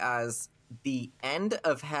describes it as the end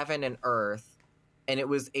of heaven and earth, and it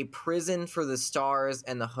was a prison for the stars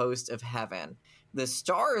and the host of heaven. The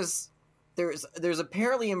stars, there's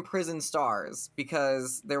apparently imprisoned stars,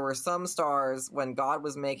 because there were some stars when God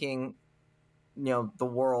was making, the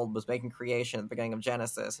world, was making creation at the beginning of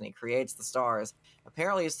Genesis, and he creates the stars.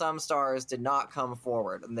 Apparently some stars did not come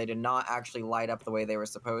forward, and they did not actually light up the way they were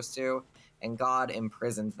supposed to, and God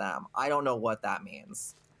imprisoned them. I don't know what that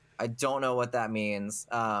means. But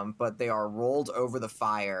they are rolled over the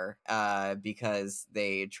fire because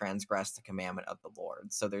they transgressed the commandment of the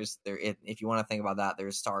Lord. So if you want to think about that,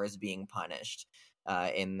 there's stars being punished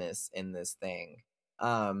in this thing.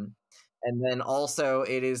 And then also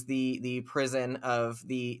it is the prison of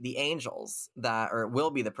the angels, or it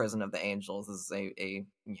will be the prison of the angels. This is a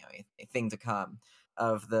thing to come,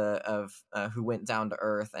 of who went down to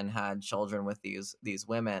earth and had children with these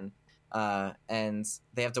women. And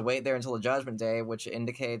they have to wait there until the judgment day, which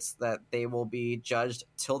indicates that they will be judged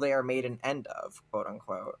till they are made an end of, quote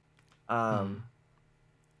unquote.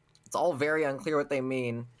 It's all very unclear what they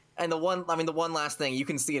mean. And the one last thing, you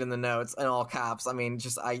can see it in the notes in all caps. I mean,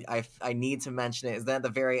 just I need to mention it, is that at the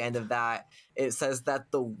very end of that, it says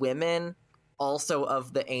that the women also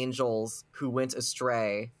of the angels who went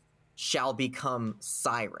astray shall become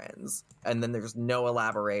sirens, and then there's no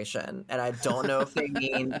elaboration. And I don't know if they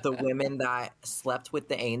mean the women that slept with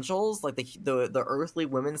the angels, like the earthly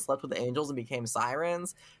women slept with the angels and became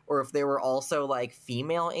sirens, or if they were also like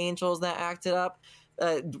female angels that acted up.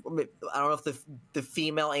 I don't know if the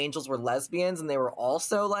female angels were lesbians and they were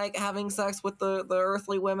also like having sex with the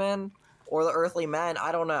earthly women or the earthly men.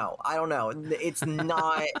 I don't know. It's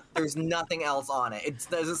not. There's nothing else on it. It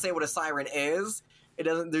doesn't say what a siren is. It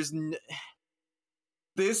doesn't.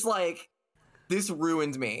 This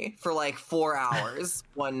ruined me for like 4 hours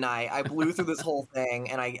one night. I blew through this whole thing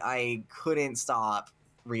and I couldn't stop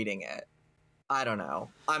reading it. I don't know.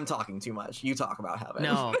 I'm talking too much. You talk about heaven.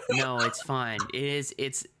 No, it's fine.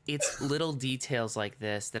 It's little details like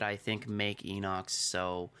this that I think make Enoch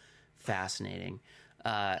so fascinating.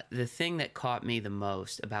 The thing that caught me the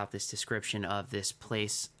most about this description of this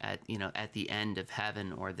place at the end of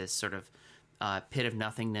heaven, or this sort of pit of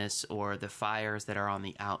nothingness, or the fires that are on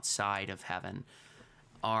the outside of heaven,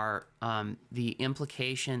 are the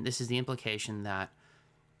implication. This is the implication that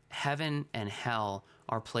heaven and hell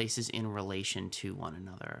are places in relation to one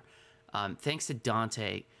another. Thanks to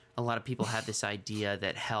Dante, a lot of people have this idea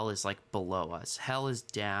that hell is like below us. Hell is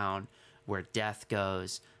down where death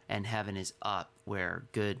goes, and heaven is up where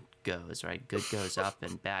good goes, right? Good goes up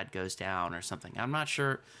and bad goes down, or something. I'm not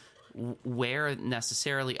sure where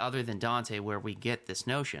necessarily, other than Dante, where we get this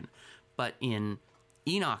notion. But in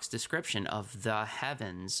Enoch's description of the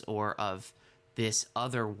heavens, or of this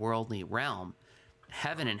otherworldly realm,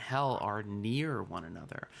 heaven and hell are near one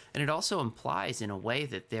another. And it also implies in a way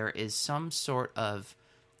that there is some sort of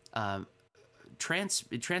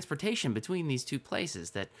transportation between these two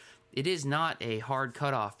places, that it is not a hard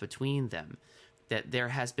cutoff between them, that there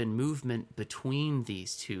has been movement between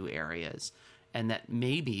these two areas, and that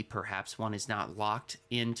maybe perhaps one is not locked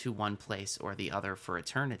into one place or the other for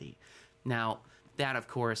eternity. Now, that, of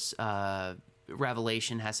course,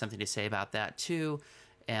 Revelation has something to say about that too.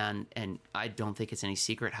 And I don't think it's any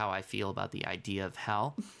secret how I feel about the idea of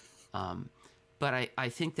hell. But I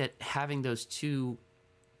think that having these two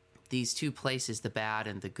places, the bad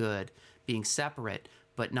and the good, being separate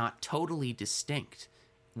but not totally distinct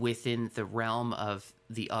within the realm of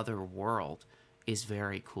the other world, is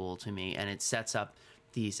very cool to me. And it sets up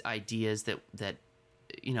these ideas that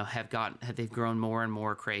they've grown more and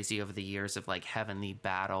more crazy over the years, of like heavenly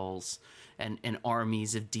battles and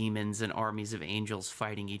armies of demons and armies of angels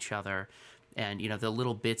fighting each other. And, the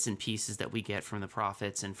little bits and pieces that we get from the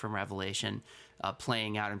prophets and from Revelation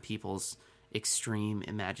playing out in people's extreme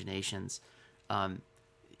imaginations.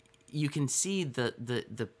 You can see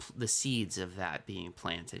the seeds of that being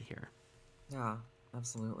planted here. Yeah,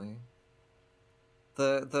 absolutely.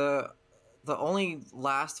 The only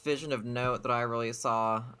last vision of note that I really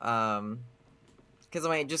saw, because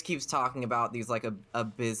it just keeps talking about these like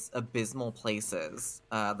abysmal places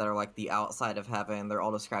that are like the outside of heaven. They're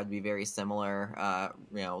all described to be very similar.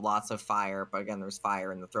 Lots of fire, but again, there's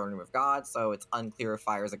fire in the throne room of God, so it's unclear if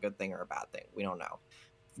fire is a good thing or a bad thing. We don't know.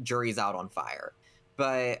 Jury's out on fire.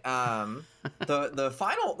 But the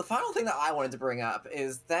final thing that I wanted to bring up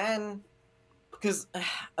is then, because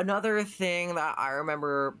another thing that I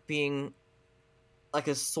remember being like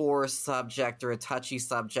a sore subject or a touchy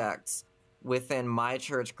subject within my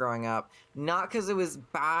church growing up, not because it was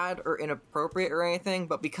bad or inappropriate or anything,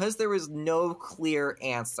 but because there was no clear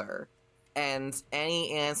answer. And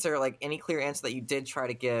any answer, like any clear answer that you did try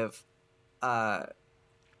to give,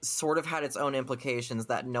 sort of had its own implications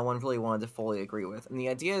that no one really wanted to fully agree with. And the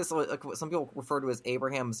idea is like what some people refer to as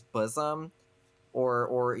Abraham's bosom,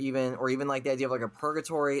 or even like the idea of like a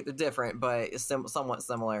purgatory. They're different, but it's somewhat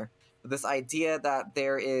similar. This idea that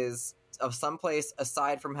there is some place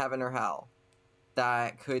aside from heaven or hell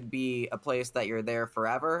that could be a place that you're there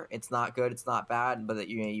forever. It's not good, it's not bad, but that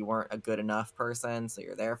you weren't a good enough person, so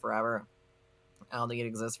you're there forever. I don't think it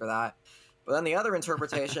exists for that. But then the other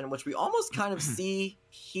interpretation, which we almost kind of see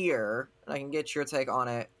here, and I can get your take on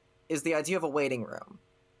it, is the idea of a waiting room.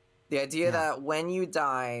 The idea that when you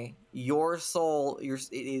die, your soul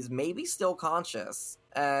is maybe still conscious,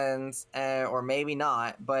 and or maybe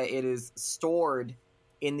not, but it is stored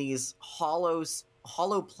in these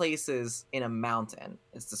hollow places in a mountain.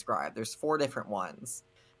 It's described. There's 4 different ones.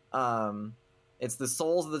 It's the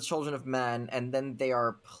souls of the children of men, and then they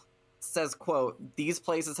are, says, quote, "These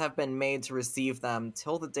places have been made to receive them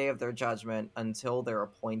till the day of their judgment, until their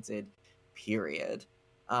appointed period."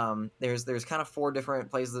 There's kind of 4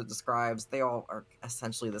 different places it describes. They all are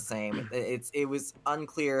essentially the same. It was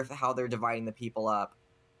unclear how they're dividing the people up,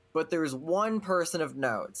 but there's one person of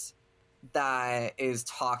note that is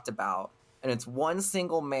talked about, and it's one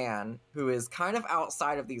single man who is kind of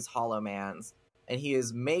outside of these hollow mans, and he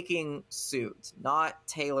is making suit, not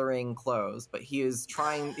tailoring clothes, but he is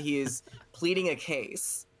pleading a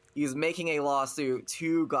case. He is making a lawsuit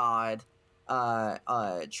to God,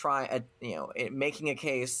 making a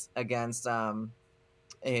case against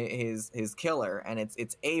his killer, and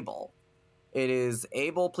it's Abel. It is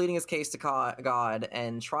Abel pleading his case to God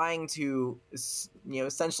and trying to,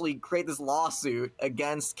 essentially create this lawsuit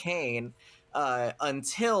against Cain,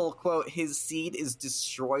 until, quote, "his seed is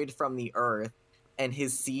destroyed from the earth and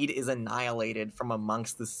his seed is annihilated from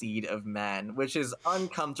amongst the seed of men," which is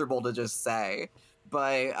uncomfortable to just say,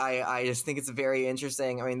 but I just think it's very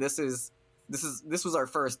interesting. I mean, this was our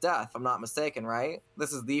first death, if I'm not mistaken, right?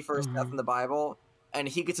 This is the first death in the Bible, and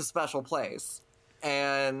he gets a special place.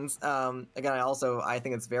 And again, I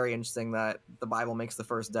think it's very interesting that the Bible makes the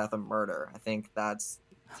first death a murder. I think that's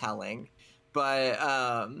telling. But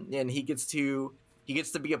and he gets to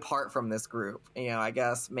be apart from this group. I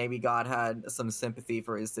guess maybe God had some sympathy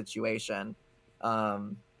for his situation,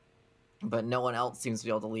 but no one else seems to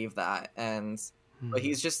be able to leave that. And but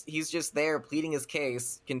he's just there pleading his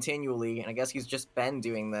case continually, and I guess he's just been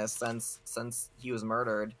doing this since he was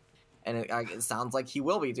murdered. And it sounds like he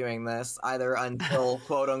will be doing this either until,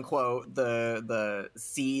 quote unquote, the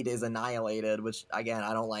seed is annihilated, which again,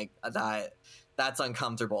 I don't like that. That's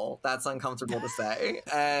uncomfortable. That's uncomfortable to say.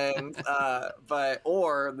 And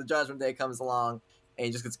or the judgment day comes along and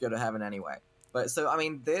he just gets to go to heaven anyway. But so I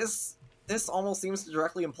mean, this almost seems to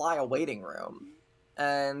directly imply a waiting room,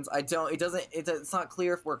 and it's not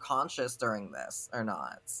clear if we're conscious during this or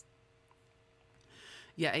not.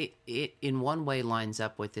 Yeah, it in one way lines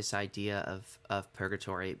up with this idea of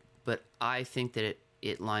purgatory, but I think that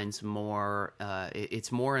it lines more.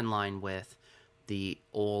 It's more in line with the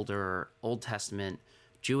Old Testament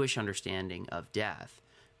Jewish understanding of death,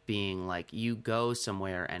 being like you go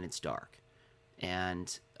somewhere and it's dark,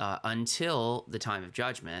 and until the time of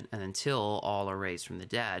judgment, and until all are raised from the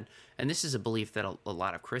dead. And this is a belief that a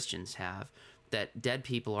lot of Christians have, that dead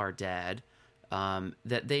people are dead.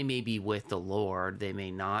 That they may be with the Lord, they may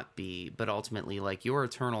not be, but ultimately, like, your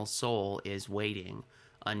eternal soul is waiting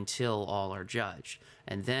until all are judged,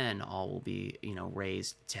 and then all will be,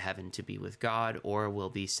 raised to heaven to be with God, or will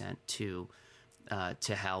be sent to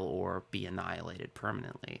hell, or be annihilated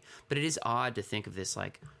permanently. But it is odd to think of this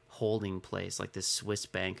like holding place, like this Swiss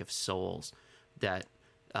bank of souls, that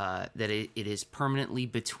it is permanently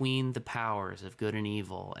between the powers of good and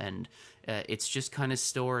evil, and it's just kind of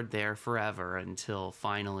stored there forever until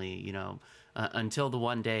finally, until the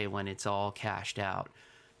one day when it's all cashed out.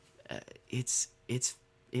 It's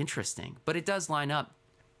interesting, but it does line up,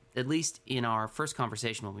 at least in our first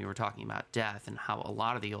conversation when we were talking about death and how a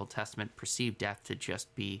lot of the Old Testament perceived death to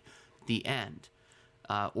just be the end,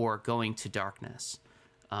 or going to darkness.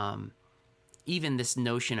 Even this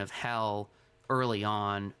notion of hell early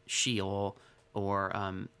on, Sheol,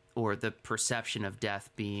 or the perception of death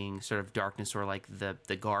being sort of darkness, or like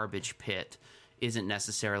the garbage pit, isn't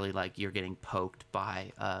necessarily like you're getting poked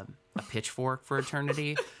by a pitchfork for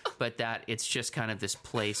eternity, but that it's just kind of this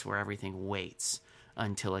place where everything waits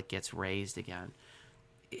until it gets raised again.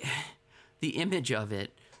 The image of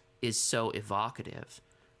it is so evocative,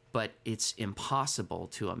 but it's impossible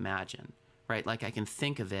to imagine, right? Like I can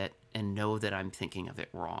think of it and know that I'm thinking of it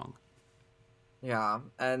wrong. Yeah,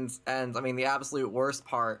 and I mean the absolute worst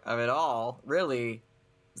part of it all, really,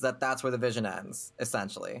 is that that's where the vision ends.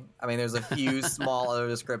 Essentially, I mean, there's a few small other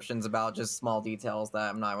descriptions about just small details that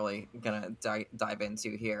I'm not really gonna dive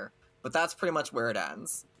into here, but that's pretty much where it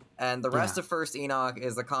ends. And the rest of First Enoch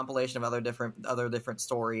is a compilation of other different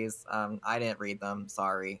stories. I didn't read them,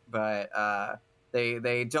 sorry, but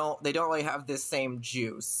they don't really have this same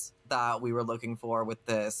juice that we were looking for with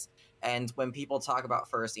this. And when people talk about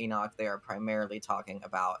First Enoch, they are primarily talking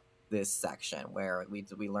about this section where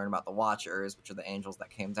we learn about the Watchers, which are the angels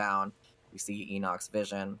that came down. We see Enoch's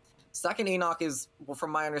vision. Second Enoch is, well,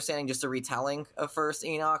 from my understanding, just a retelling of First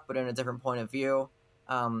Enoch, but in a different point of view.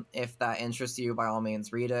 If that interests you, by all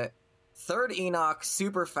means, read it. Third Enoch,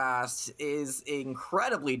 super fast, is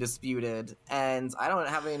incredibly disputed, and I don't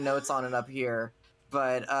have any notes on it up here.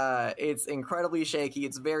 But it's incredibly shaky.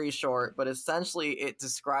 It's very short, but essentially it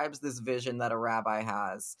describes this vision that a rabbi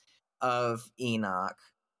has of Enoch,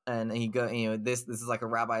 and this is like a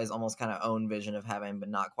rabbi's almost kind of own vision of heaven, but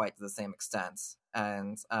not quite to the same extent.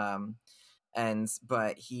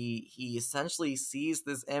 But he essentially sees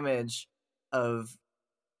this image of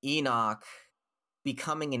Enoch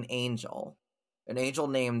becoming an angel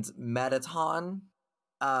named Metatron,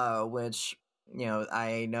 which,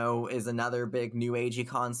 I know is another big new agey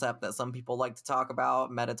concept that some people like to talk about.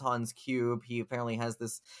 Metatron's cube. He apparently has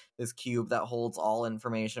this cube that holds all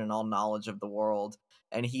information and all knowledge of the world.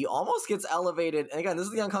 And he almost gets elevated. And again, this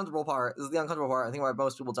is the uncomfortable part. I think why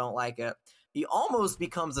most people don't like it. He almost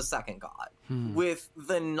becomes a second god with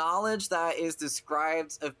the knowledge that is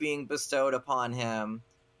described of being bestowed upon him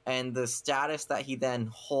and the status that he then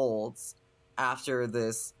holds after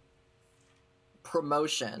this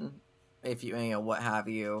promotion, if you what have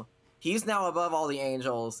you. He's now above all the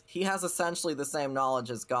angels. He has essentially the same knowledge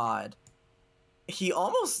as God.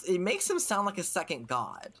 It makes him sound like a second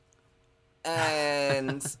god.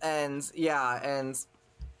 And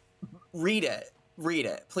read it,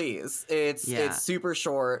 please. It's super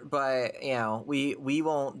short, but we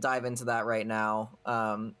won't dive into that right now.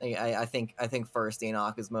 I think First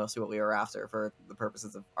Enoch is mostly what we were after for the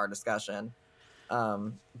purposes of our discussion.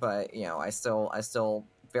 But I still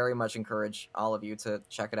very much encourage all of you to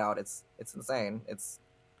check it out. It's insane. It's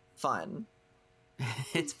fun.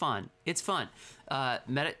 It's fun.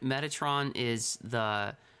 Metatron is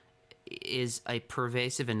a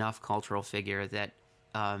pervasive enough cultural figure that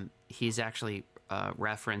he's actually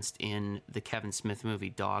referenced in the Kevin Smith movie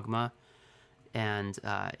Dogma, and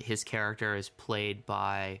his character is played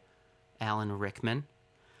by Alan Rickman,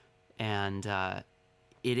 and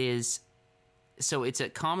it's a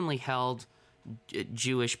commonly held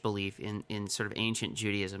Jewish belief in sort of ancient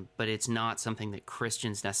Judaism, but it's not something that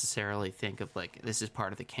Christians necessarily think of like this is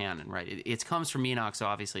part of the canon, right? It comes from Enoch, so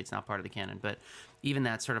obviously it's not part of the canon, but even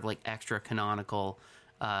that sort of like extra canonical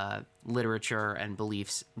literature and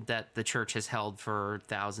beliefs that the church has held for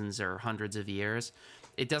thousands or hundreds of years,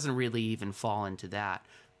 it doesn't really even fall into that,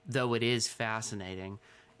 though it is fascinating.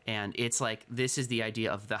 And it's like, this is the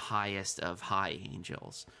idea of the highest of high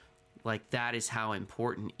angels. Like, that is how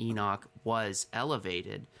important Enoch was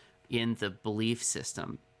elevated in the belief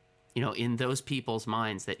system. In those people's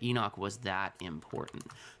minds, that Enoch was that important.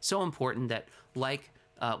 So important that, like,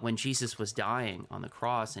 when Jesus was dying on the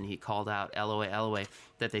cross and he called out Eloi, Eloi,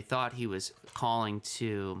 that they thought he was calling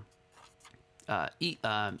to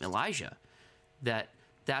Elijah.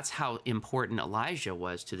 That's how important Elijah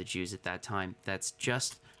was to the Jews at that time. That's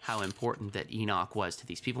just how important that Enoch was to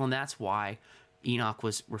these people, and that's why Enoch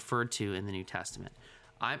was referred to in the New Testament.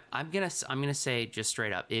 I'm gonna say just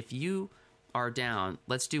straight up, if you are down,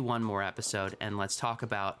 let's do one more episode and let's talk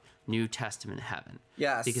about New Testament heaven.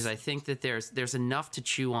 Yes. Because I think that there's enough to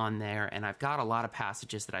chew on there, and I've got a lot of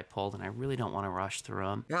passages that I pulled, and I really don't want to rush through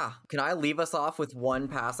them. Yeah. Can I leave us off with one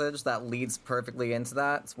passage that leads perfectly into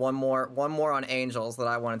that? It's one more on angels that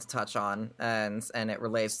I wanted to touch on, and it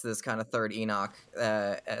relates to this kind of third Enoch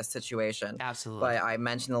situation. Absolutely. But I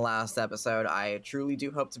mentioned in the last episode, I truly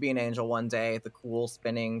do hope to be an angel one day. The cool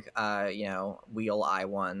spinning, wheel eye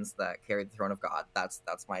ones that carry the throne of God. That's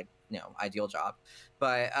my ideal job.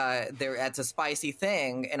 But it's a spicy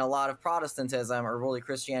thing in a lot of Protestantism, or really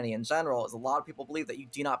Christianity in general, is a lot of people believe that you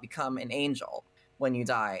do not become an angel when you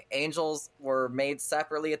die. Angels were made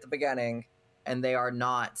separately at the beginning, and they are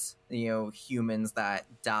not humans that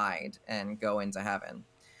died and go into heaven,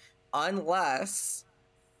 unless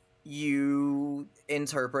you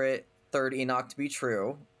interpret third Enoch to be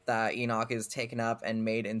true, that Enoch is taken up and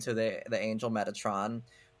made into the angel Metatron,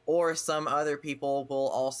 or some other people will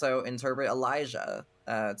also interpret Elijah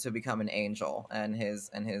to become an angel and his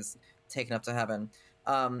taken up to heaven.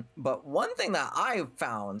 But one thing that I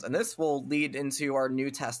found, and this will lead into our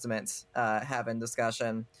New Testament heaven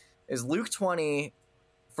discussion, is Luke 20,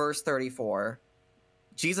 verse 34.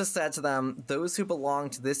 Jesus said to them, "Those who belong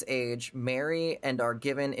to this age marry and are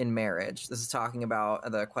given in marriage." This is talking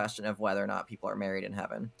about the question of whether or not people are married in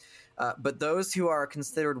heaven. "But those who are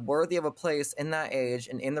considered worthy of a place in that age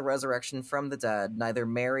and in the resurrection from the dead neither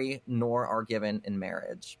marry nor are given in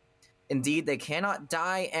marriage. Indeed, they cannot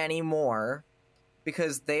die anymore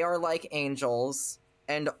because they are like angels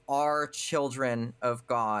and are children of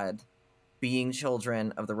God, being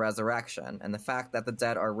children of the resurrection." And the fact that the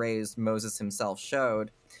dead are raised, Moses himself showed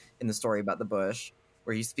in the story about the bush,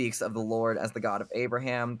 where he speaks of the Lord as the God of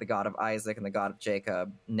Abraham, the God of Isaac, and the God of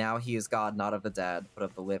Jacob. Now he is God not of the dead, but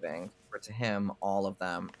of the living, for to him all of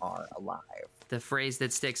them are alive. The phrase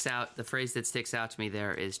that sticks out to me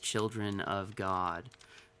there is "children of God."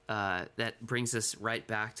 That brings us right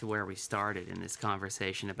back to where we started in this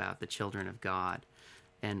conversation about the children of God.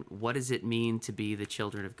 And what does it mean to be the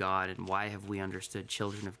children of God, and why have we understood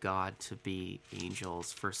children of God to be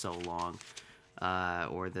angels for so long,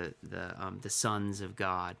 or the sons of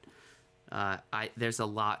God? There's a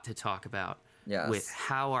lot to talk about with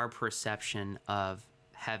how our perception of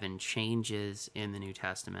heaven changes in the New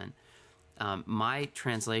Testament. My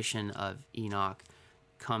translation of Enoch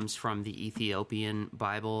comes from the Ethiopian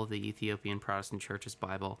Bible, the Ethiopian Protestant Church's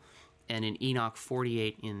Bible, and in Enoch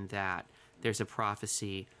 48, in that, there's a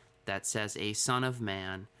prophecy that says a son of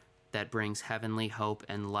man that brings heavenly hope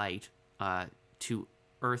and light to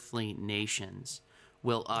earthly nations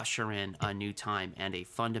will usher in a new time and a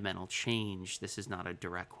fundamental change. This is not a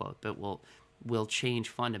direct quote, but will change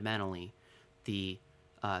fundamentally the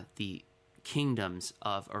kingdoms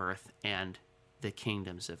of earth and the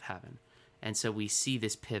kingdoms of heaven. And so we see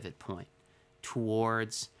this pivot point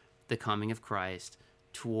towards the coming of Christ,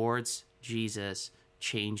 towards Jesus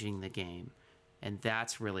changing the game. And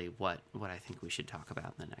that's really what I think we should talk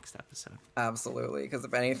about in the next episode. Absolutely, because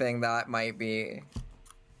if anything, that might be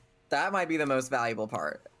the most valuable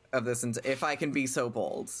part of this. If I can be so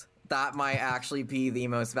bold, that might actually be the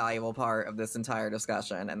most valuable part of this entire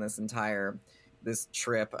discussion and this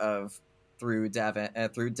trip of through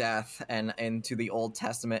death and into the Old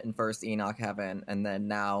Testament and First Enoch heaven, and then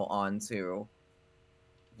now on to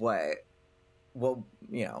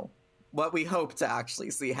what we hope to actually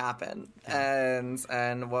see happen,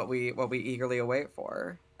 and what we eagerly await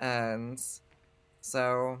for. And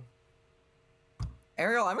so,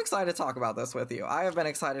 Ariel, I'm excited to talk about this with you. I have been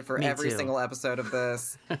excited for every single episode of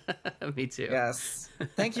this. Me too. Yes.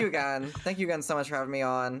 Thank you again. Thank you again so much for having me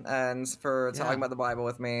on and for talking about the Bible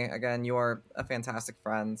with me. Again, you are a fantastic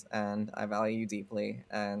friend, and I value you deeply.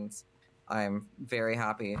 And I'm very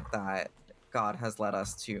happy that God has led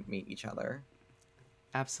us to meet each other.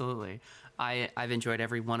 Absolutely. I've enjoyed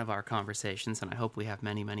every one of our conversations, and I hope we have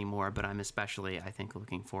many, many more, but I'm especially, I think,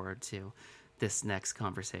 looking forward to this next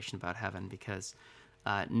conversation about heaven, because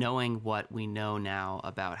knowing what we know now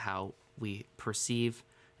about how we perceive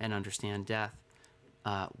and understand death,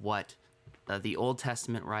 what the Old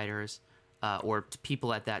Testament writers or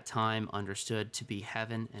people at that time understood to be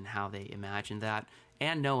heaven and how they imagined that,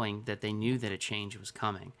 and knowing that they knew that a change was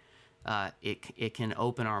coming, it can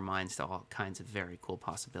open our minds to all kinds of very cool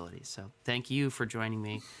possibilities. So thank you for joining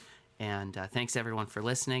me, and thanks everyone for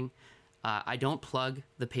listening. I don't plug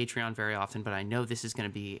the Patreon very often, but I know this is going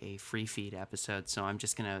to be a free feed episode, so I'm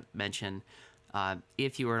just going to mention,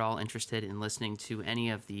 if you are at all interested in listening to any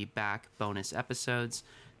of the back bonus episodes,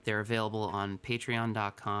 they're available on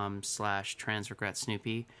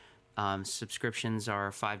patreon.com/transregretsnoopy. Subscriptions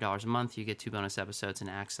are $5 a month. You get 2 bonus episodes and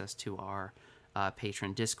access to our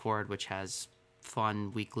patron Discord, which has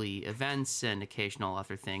fun weekly events and occasional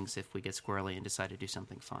other things if we get squirrely and decide to do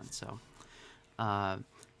something fun. So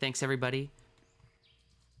thanks, everybody.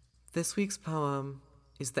 This week's poem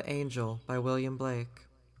is The Angel by William Blake.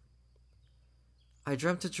 I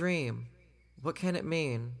dreamt a dream. What can it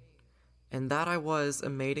mean? And that I was a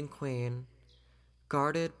maiden queen,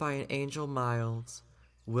 guarded by an angel mild,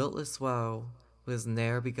 witless woe was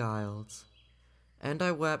ne'er beguiled. And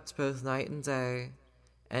I wept both night and day,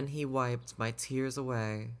 and he wiped my tears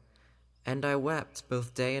away. And I wept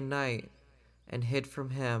both day and night, and hid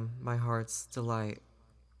from him my heart's delight.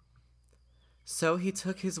 So he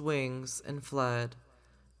took his wings and fled.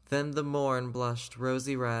 Then the morn blushed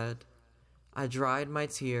rosy red. I dried my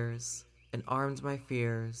tears and armed my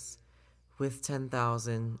fears with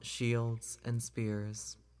 10,000 shields and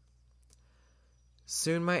spears.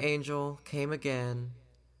 Soon my angel came again.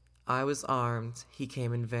 I was armed, he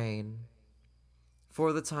came in vain.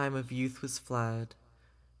 For the time of youth was fled,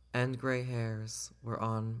 and gray hairs were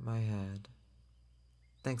on my head.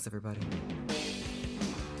 Thanks, everybody.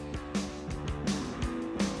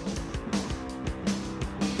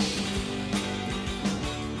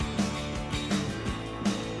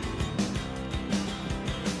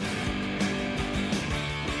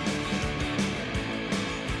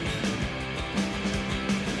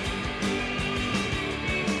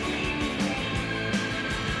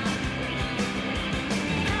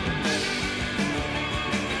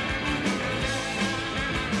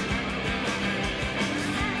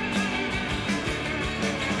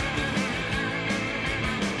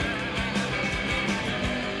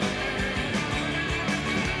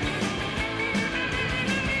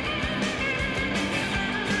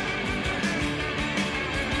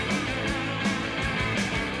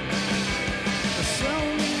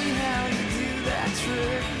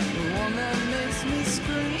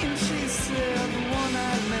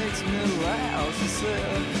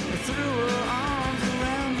 Through